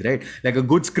what it is, right? Like a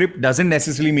good script doesn't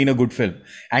necessarily mean a good film,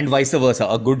 and vice versa.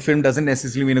 A good film doesn't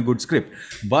necessarily mean a good script.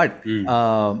 But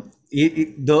when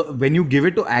you give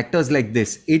it to actors like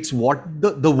this, it's what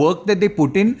the work that they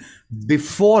put in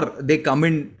before they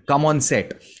come on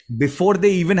set, before they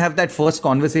even have that first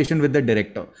conversation with the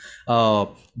director,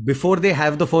 before they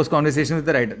have the first conversation with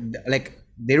the writer. Like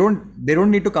they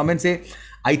don't need to come and say,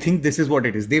 I think this is what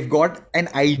it is. They've got an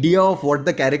idea of what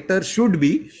the character should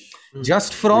be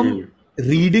just from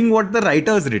reading what the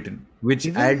writer has written, which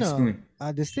adds to me.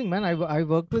 This thing, man, I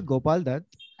worked with Gopal Dutt,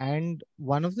 and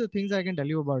one of the things I can tell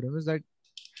you about him is that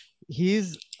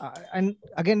he's and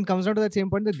again comes down to that same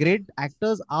point, the great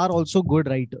actors are also good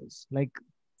writers. Like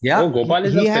Gopal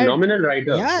is a phenomenal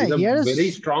writer. Yeah, he's a very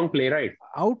strong playwright.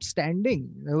 Outstanding.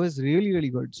 It was really, really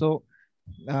good. So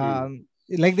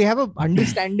like they have a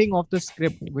understanding of the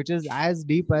script which is as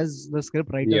deep as the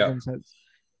script writers themselves,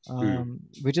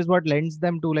 which is what lends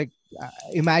them to like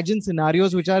imagine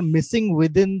scenarios which are missing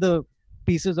within the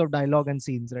pieces of dialogue and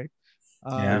scenes, right?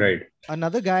 Right.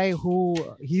 Another guy who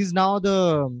he's now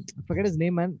I forget his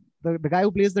name, man. The guy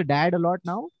who plays the dad a lot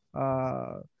now.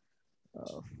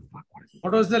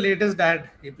 What was the latest dad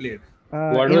he played?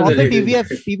 What in was all the the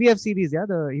latest? TVF series,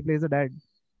 he plays the dad.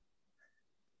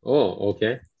 Oh,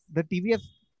 okay. The TVF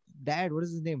dad, what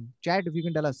is his name? Chat, if you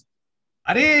can tell us.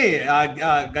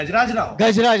 Gajraj Rao.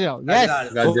 Gajraj Rao,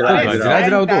 yes.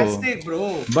 Gajraj Rao, fantastic,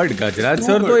 bro. But Gajraj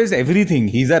sir though is everything.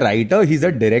 He's a writer, he's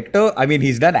a director. I mean,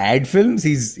 he's done ad films.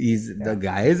 He's the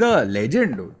guy is a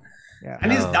legend, dude. Yeah.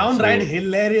 And he's downright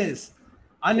hilarious.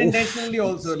 Unintentionally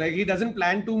also. Like he doesn't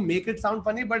plan to make it sound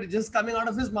funny, but just coming out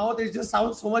of his mouth, it just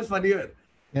sounds so much funnier.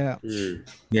 Yeah.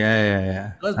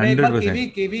 Yeah. Because मैं एक बार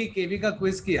KV का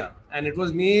quiz किया, and it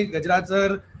was me, Gajraj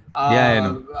sir,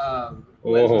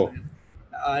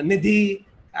 Nidhi,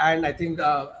 and I think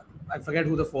I forget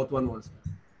who the fourth one was.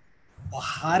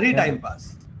 Bhari time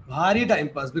pass.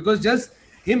 Because just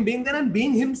him being there and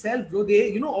being himself, bro.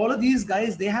 They, all of these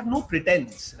guys, they have no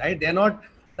pretense, right? They're not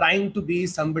trying to be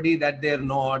somebody that they're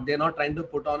not. They're not trying to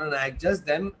put on an act. Just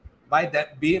them, by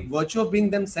that virtue of being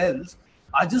themselves,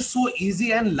 are just so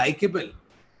easy and likable.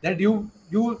 that you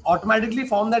automatically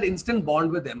form that instant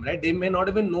bond with them, right? They may not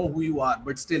even know who you are,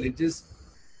 but still it just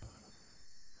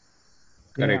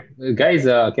Correct. Guys,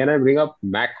 can I bring up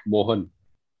Mac Mohan?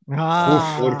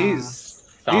 please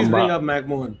bring Samba. up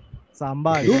McMohan.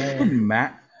 Samba. Dude,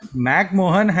 Mac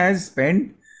Mohan has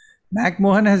spent. Mac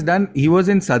Mohan has done. He was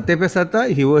in Satya Pe Satta.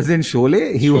 He was in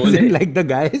Sholay. He was in like the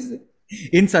guys.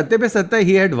 In Satya Pe Satta,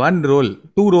 he had one role,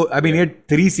 two role. I mean, he had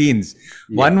 3 scenes.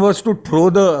 One was to throw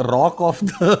the rock off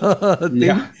the thing.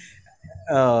 Yeah.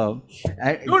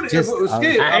 Dude,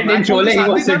 uske, And in Mac Mohan Sholay, ke he saath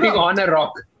was bhi tha sitting na, on a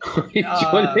rock. In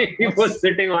Sholay, he was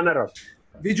sitting on a rock.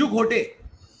 Viju Khote.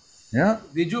 Yeah.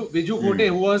 Viju Khote,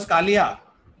 who was Kalia,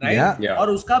 right? Yeah. और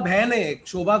उसका बहन है एक,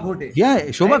 शोभा खोटे. Yeah,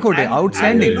 Shobha Right? Khote,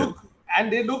 outstanding.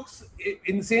 And they look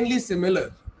insanely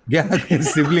similar. Yeah,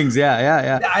 siblings.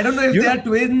 Yeah. I don't know if You they know- are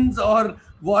twins or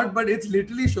what, but it's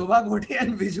literally Shobha Khote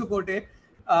and Viju Khote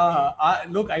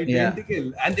look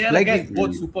identical, and they are Like again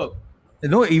both superb.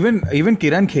 No, even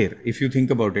Kiran Kher, if you think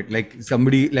about it, like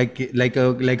somebody like a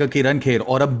Kiran Kher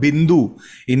or a Bindu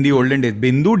in the olden days.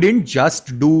 Bindu didn't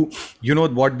just do, you know,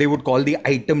 what they would call the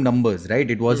item numbers,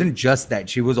 right? It wasn't just that.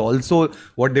 She was also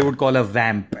what they would call a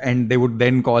vamp, and they would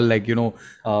then call, like, you know,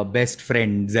 best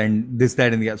friends and this,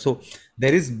 that, and the other. So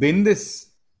there has been this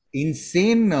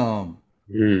insane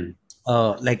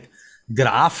like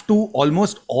graph to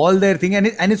almost all their thing,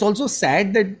 and it's also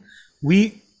sad that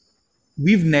we've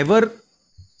never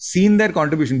seen their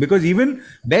contribution, because even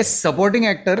best supporting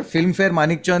actor, Filmfare,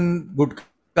 Manikchand,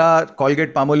 Gutka,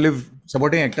 Colgate Palmolive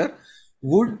supporting actor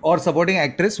would, or supporting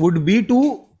actress would be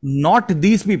to not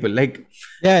these people, like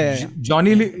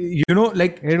Johnny Lee, you know,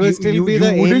 like It will still be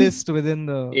the A-list within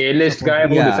the A-list guy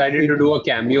who decided to do a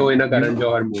cameo in a Karan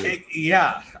Johar movie.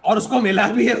 Yeah, और उसको मिला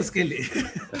भी है उसके लिए.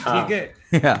 ठीक है.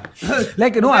 Yeah,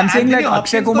 like, you know, I'm saying like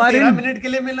Akshay Kumar 13 in minute के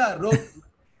लिए मिला.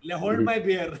 Hold my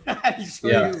beer. I'll show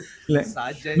Yeah. you.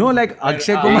 like, no, like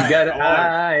Akshay Kumar. Bigger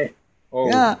eye. Oh,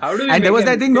 Yeah, how do we and there make was a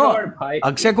that thing, no, God, bhai?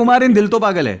 Akshay Kumar in Dil To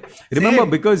Pagal Hai. Remember, Same.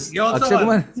 because You also Akshay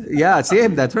won. Kumar, yeah,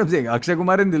 same, that's what I'm saying. Akshay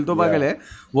Kumar in Dil To Pagal Hai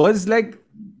was like,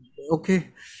 okay,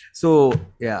 so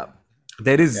yeah,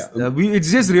 there is,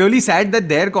 it's just really sad that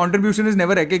their contribution is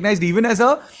never recognized, even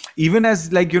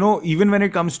as like, you know, even when it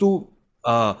comes to,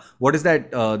 what is that,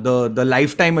 the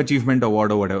Lifetime Achievement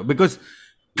Award or whatever, because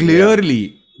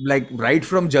clearly, like right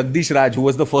from Jagdish Raj, who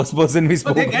was the first person we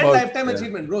spoke But they get about. lifetime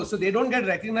achievement, bro. So they don't get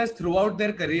recognized throughout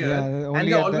their career, Yeah, and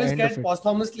only they at the always end of get it.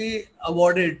 posthumously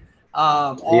awarded.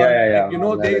 Or Yeah. you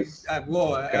know, That they is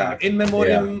in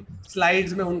memoriam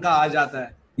slides में उनका आ जाता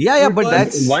है. Yeah, but Because-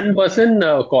 that's One person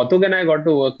Kautuk and I got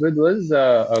to work with was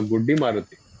Guddi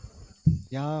Maruti.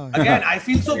 Yeah. Again, I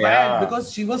feel so Yeah. bad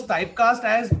because she was typecast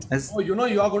as, As- oh, you know,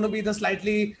 you are going to be the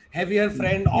slightly heavier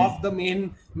friend of the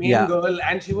main Yeah. girl,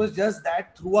 and she was just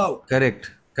that throughout.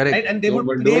 correct. Right? And they No, would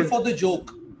but play don't- for the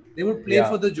joke. They would play Yeah.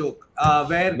 for the joke.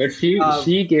 Where But she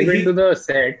came into the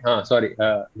set. Sorry. Go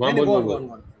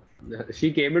on.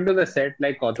 She came into the set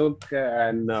like Kautuk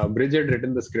and Bridge had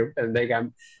written the script, and like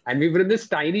and we were in this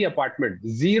tiny apartment,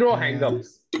 zero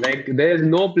hang-ups. Like there's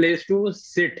no place to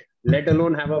sit, let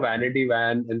alone have a vanity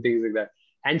van and things like that.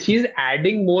 And she's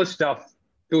adding more stuff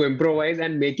to improvise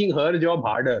and making her job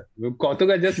harder.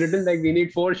 Kautuk had just written like we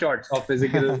need 4 shots of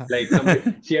physical, like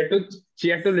something. She had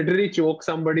to literally choke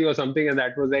somebody or something, and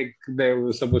that was like they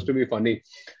was supposed to be funny.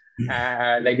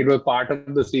 Like it was part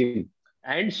of the scene.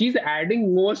 And she's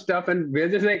adding more stuff, and we're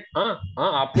just like,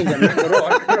 aapko karna karo,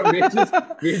 aur karo. We just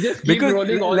keep Because,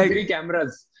 rolling all like, 3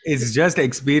 cameras. It's just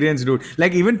experience, dude.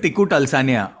 Like even Tikku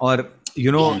Talsania, or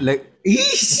you know, like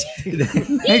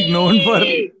like known for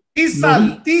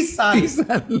 30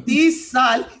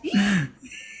 साल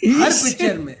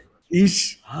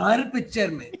हर picture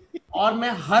में और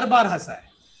मैं हर बार हंसा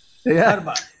है, हर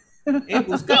बार. एक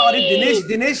उसका और एक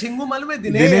दिनेश हिंगू मालूम है?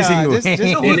 Dinesh Hingu.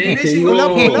 Dinesh Hingu.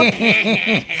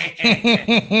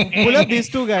 Pull up these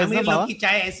two guys. अमीर ना, लोग Baba? की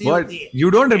चाय ऐसी what? होती है.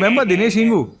 You don't remember Dinesh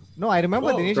Hingu? No, I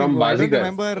remember Dinesh from Hingu. I don't Bazigar.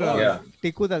 remember Yeah.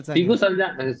 Tikku Talsania. Tiku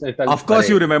Talsania. Of course,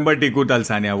 you remember Tikku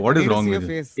Talsania. What I is need to wrong see with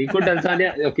your you? face. Tiku Talsania.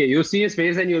 Okay, you see his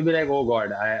face and you'll be like, oh God,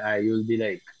 you'll be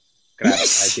like, crap. I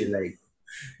feel like.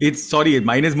 It's sorry,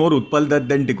 mine is more Utpal Dutt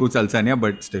than Tikku Talsania,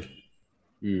 but still.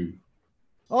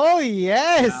 Oh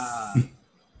yes.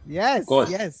 Yes. course.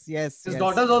 Yes. His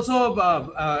daughter's also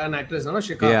an actress, no?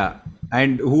 Shikha. Yeah.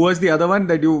 And who was the other one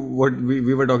that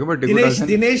we were talking about? Tikku Talsania?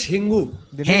 Dinesh Hingu.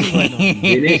 Dinesh Hingu, I know.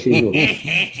 Dinesh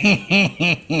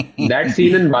Hingu. That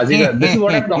scene in Bazigar. This is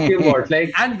what I'm talking about.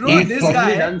 Like, And bro, he's this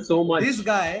probably guy, done so much. this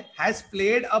guy has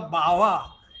played a bawa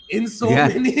in so Yeah.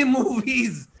 many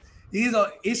movies. He's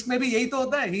इश्क में भी यही तो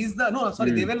होता है. He's the no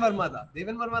sorry Deven Verma था.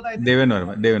 Deven Verma था. I think. Deven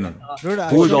Verma. Dude,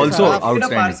 Who is Ashok also Saraf. He's a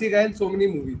outstanding. Parsi guy in so many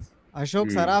movies. Ashok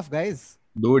Saraf, guys.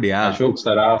 Dude, yeah. Ashok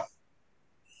Saraf.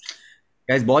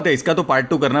 Guys, बहुत है. इसका तो part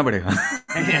 2 करना पड़ेगा.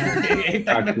 एक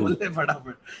time में बोल दे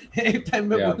फटाफट. एक टाइम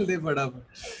में बोल दे फटाफट.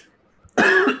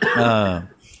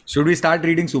 Should we start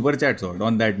reading super chats or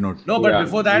on that note? No, but Yeah,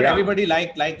 before that, yeah. everybody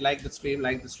like the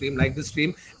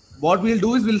stream. What we'll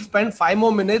do is we'll spend 5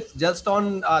 more minutes just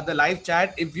on the live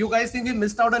chat. If you guys think we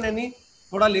missed out on any,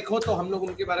 थोड़ा लिखो तो हम लोग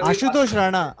उनके बारे में.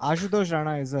 Ashutosh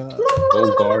Rana is a.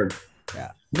 Oh God.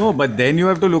 No, but then you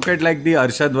have to look at like the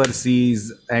Arshad Varsis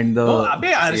and the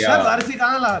अबे अरशद वारसी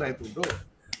कहाँ ला रहे तू bro?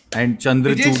 and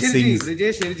Chandrachud Singhs.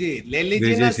 Brijesh शिरजी ले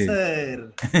लीजिए ना ब्रिजेश सर.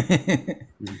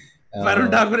 वरुण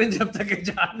ठाकुर जब तक है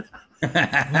जान.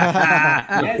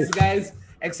 Yes guys,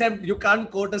 except you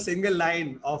can't quote a single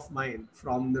line of mine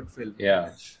from the film. Yeah.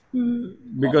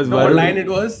 Because No, what Varun- line it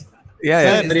was? Yeah,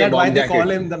 yeah. Is that why Bomb they jacket. call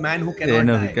him the man who Yeah, cannot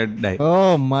no, die? he can die.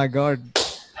 Oh my God.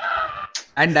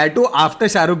 And that too after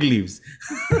Shahrukh leaves.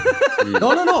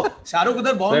 No. Shahrukh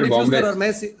उधर bomb Sir, diffuse bomb कर है. और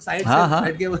मैं side हाँ, से हाँ.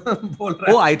 बैठ के बोल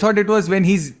रहा Oh, हूँ. I thought it was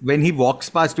when he walks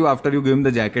past you after you give him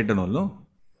the jacket and all, no?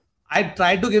 I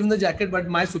tried to give him the jacket, but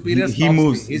my superior He stops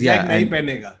moves, me. He's yeah, like नहीं and-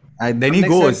 पहनेगा. Then he I'm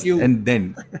like, goes, "Sir, you." and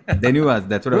then you ask.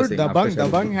 That's what I was Dude, saying. after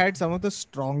Shahrukh. Dabang had some of the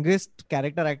strongest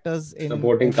character actors in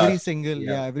Supporting every cast. single,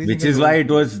 every Which single is why role.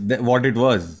 it was what it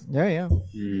was. Yeah.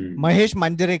 Hmm. Mahesh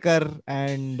Manjrekar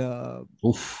and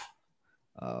Oof.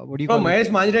 what do you Bro, call it?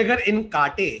 Mahesh Manjrekar in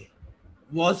Kaate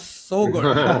was so good.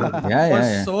 Yeah.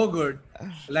 Was so good.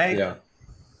 Like Yeah.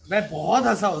 मैं बहुत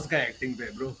हंसा उसका acting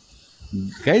पे bro.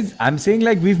 Guys, I'm saying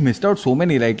like we've missed out so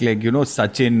many like you know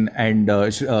Sachin and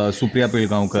Supriya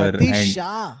Pilgaonkar Satish and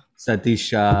Shah. Satish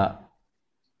Shah.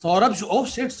 Saurabh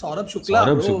Shukla. Saurabh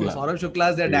Bro. Shukla. Saurabh Shukla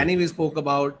is there. Danny we spoke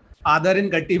about. Adar in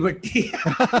Gatti Batti.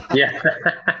 Yeah.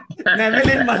 Neville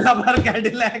in Malabar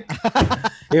Cadillac.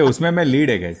 ये उसमें मैं lead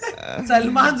है guys.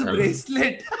 Salman's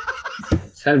bracelet.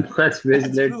 Salman's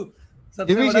bracelet. True.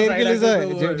 सबसे बड़ा side actor तो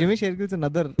वो है. Jimmy Shergill is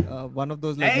another one of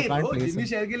those like Hey you can't bro, place Jimmy him.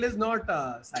 Shergill is not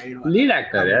side one. Lead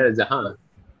actor, yeah. Jahan.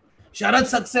 Sharad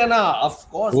Saxena, of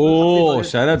course. Oh,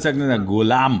 Sharad Saxena,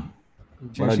 Gulam.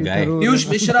 What a Shashi guy. Tharoor.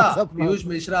 Piyush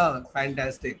Mishra,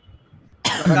 fantastic.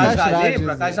 Prakash Raj is-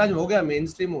 Prakash Raj हो गया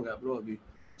mainstream हो गया bro अभी.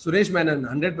 Suresh Menon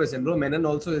 100% bro. Menon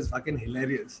also is fucking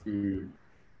hilarious. Hmm.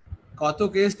 Kato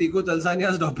case Tiku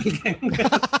Talsania's doppelganger.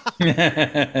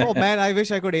 Oh man, I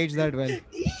wish I could age that well.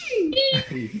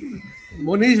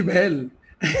 Monish Bahl.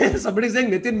 Somebody saying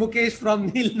Nitin Mukesh from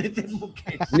Neil Nitin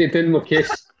Mukesh. Nitin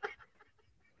Mukesh.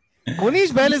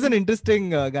 Monish Bahl is an interesting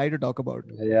guy to talk about.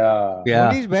 Yeah. Yeah.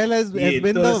 Monish Bahl has ये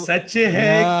been तो the सच है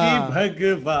कि Yeah.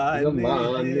 भगवान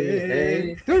भगवान है.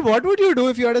 है. Dude, what would you do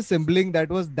if you had a sibling that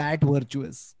was that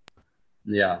virtuous?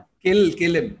 Yeah.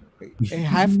 Kill him. You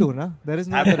have to, na? There is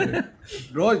no Have other way.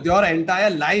 Bro, your entire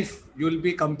life you'll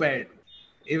be compared.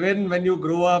 Even when you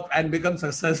grow up and become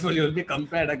successful, you'll be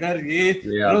compared. अगर ये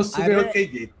Yeah. रोज सुबह उठ के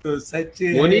ये तो सच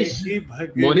है Monish- कि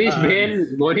भगवान.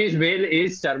 Monish Bahl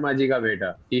is Sharma ji ka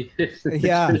beta.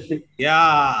 Yeah.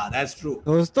 Yeah, that's true.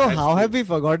 Dosto, That's how true. have we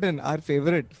forgotten our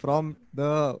favorite from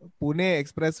the Pune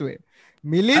Expressway?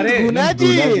 Milind Arey,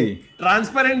 Gunaji. Gunaji.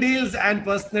 Transparent deals and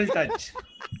personal touch.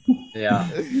 Yeah.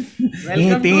 ये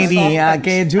Welcome to तेरी Soft Touch.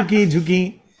 आंखें झुकी झुकी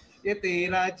ये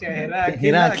तेरा चेहरा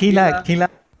खिला खिला खिला.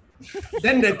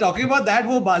 Then talking about that,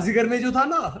 वो बाजीगर में जो था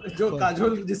ना, जो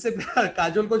काजोल जिससे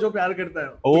काजोल को जो प्यार करता है,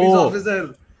 पुलिस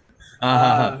ऑफिसर.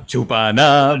 हाँ. छुपाना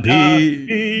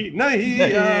भी नहीं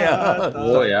आता.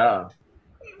 Oh yeah.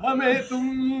 हमें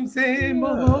तुमसे Oh,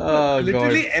 मोहब्बत.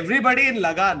 Literally God. everybody in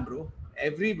Lagan, bro.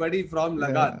 Everybody from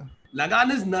Lagan.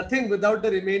 Lagan is nothing without the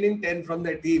remaining 10 from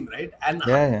their team, right? And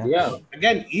Yeah. Yeah.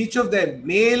 again, each of them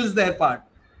nails their part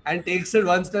and takes it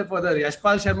one step further.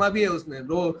 Yashpal Sharma भी है उसमें,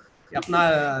 bro. अपना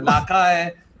लाखा है.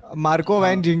 Marco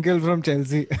Van Ginkel from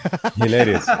Chelsea.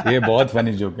 Hilarious. ये बहुत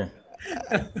funny joke है.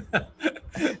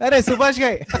 अरे Subhash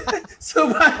guy.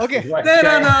 सुबह Okay.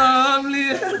 तेरा नाम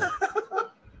लिया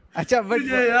अच्छा, but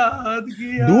तुझे याद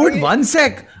किया. Dude, one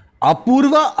sec.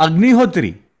 Apurva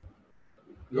Agnihotri.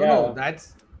 No,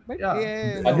 that's yeah.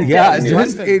 Yeah,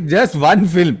 just one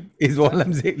film is all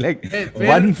I'm saying. Like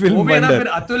one film वो भी है ना, फिर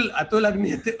wonder. अतुल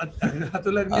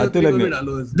अग्निहोत्री को भी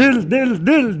डालो उसमें.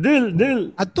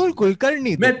 दिल. अतुल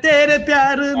कुलकर्णी. मैं तेरे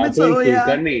प्यार में Atul सोया.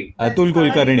 Kulkarni. अतुल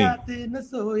कुलकर्णी. न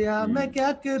सोया मैं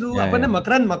क्या करूं. Yeah, अपन ने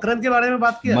yeah. मकरन के बारे में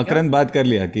बात किया. मकरंद बात कर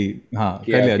लिया कि हाँ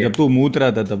कर लिया. जब तू मूत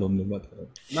रहा था तब हम लोग बात कर रहे थे.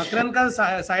 मकरन का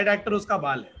साइड एक्टर उसका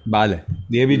बाल है. बाल है.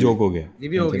 ये भी जोक हो गया. ये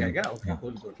भी हो गया क्या? Okay,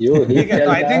 cool. You. ठीक है,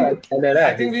 तो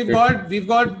I think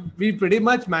we pretty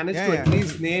much managed Yeah, to at yeah.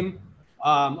 least name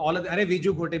all of अरे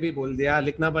विजू खोटे भी बोल दिया,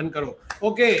 लिखना बंद करो.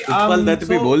 Okay. उत्पल दत्त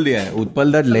भी बोल दिया है.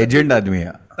 उत्पल दत्त लेजेंड आदमी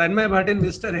है. Tanmay Bhatt in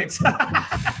mister X.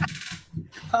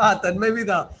 हाँ, तन्मय भी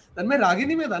था. तन्मय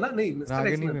रागिनी में था ना? नहीं, मिस्टर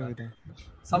एक्स में था.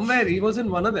 Somewhere he was in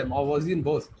one of them, or was he in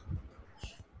both?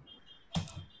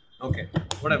 Okay,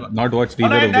 whatever. Not watched either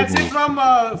Alright, of those that's it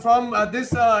movies. from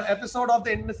this episode of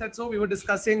the Internet. So we were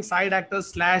discussing side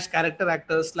actors / character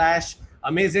actors /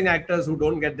 amazing actors who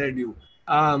don't get their due.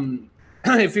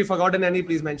 If we've forgotten any,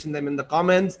 please mention them in the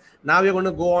comments. Now we're going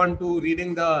to go on to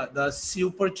reading the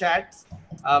super chats,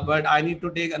 but I need to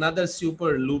take another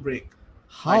super loo break.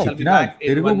 How? I shall be ना back in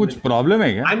तेरे को 1 कुछ minute. Problem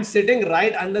है क्या? I'm sitting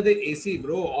right under the AC,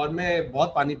 bro, और मैं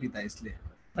बहुत पानी पीता इसलिए.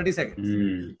 30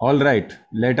 seconds. All right,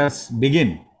 let us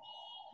begin.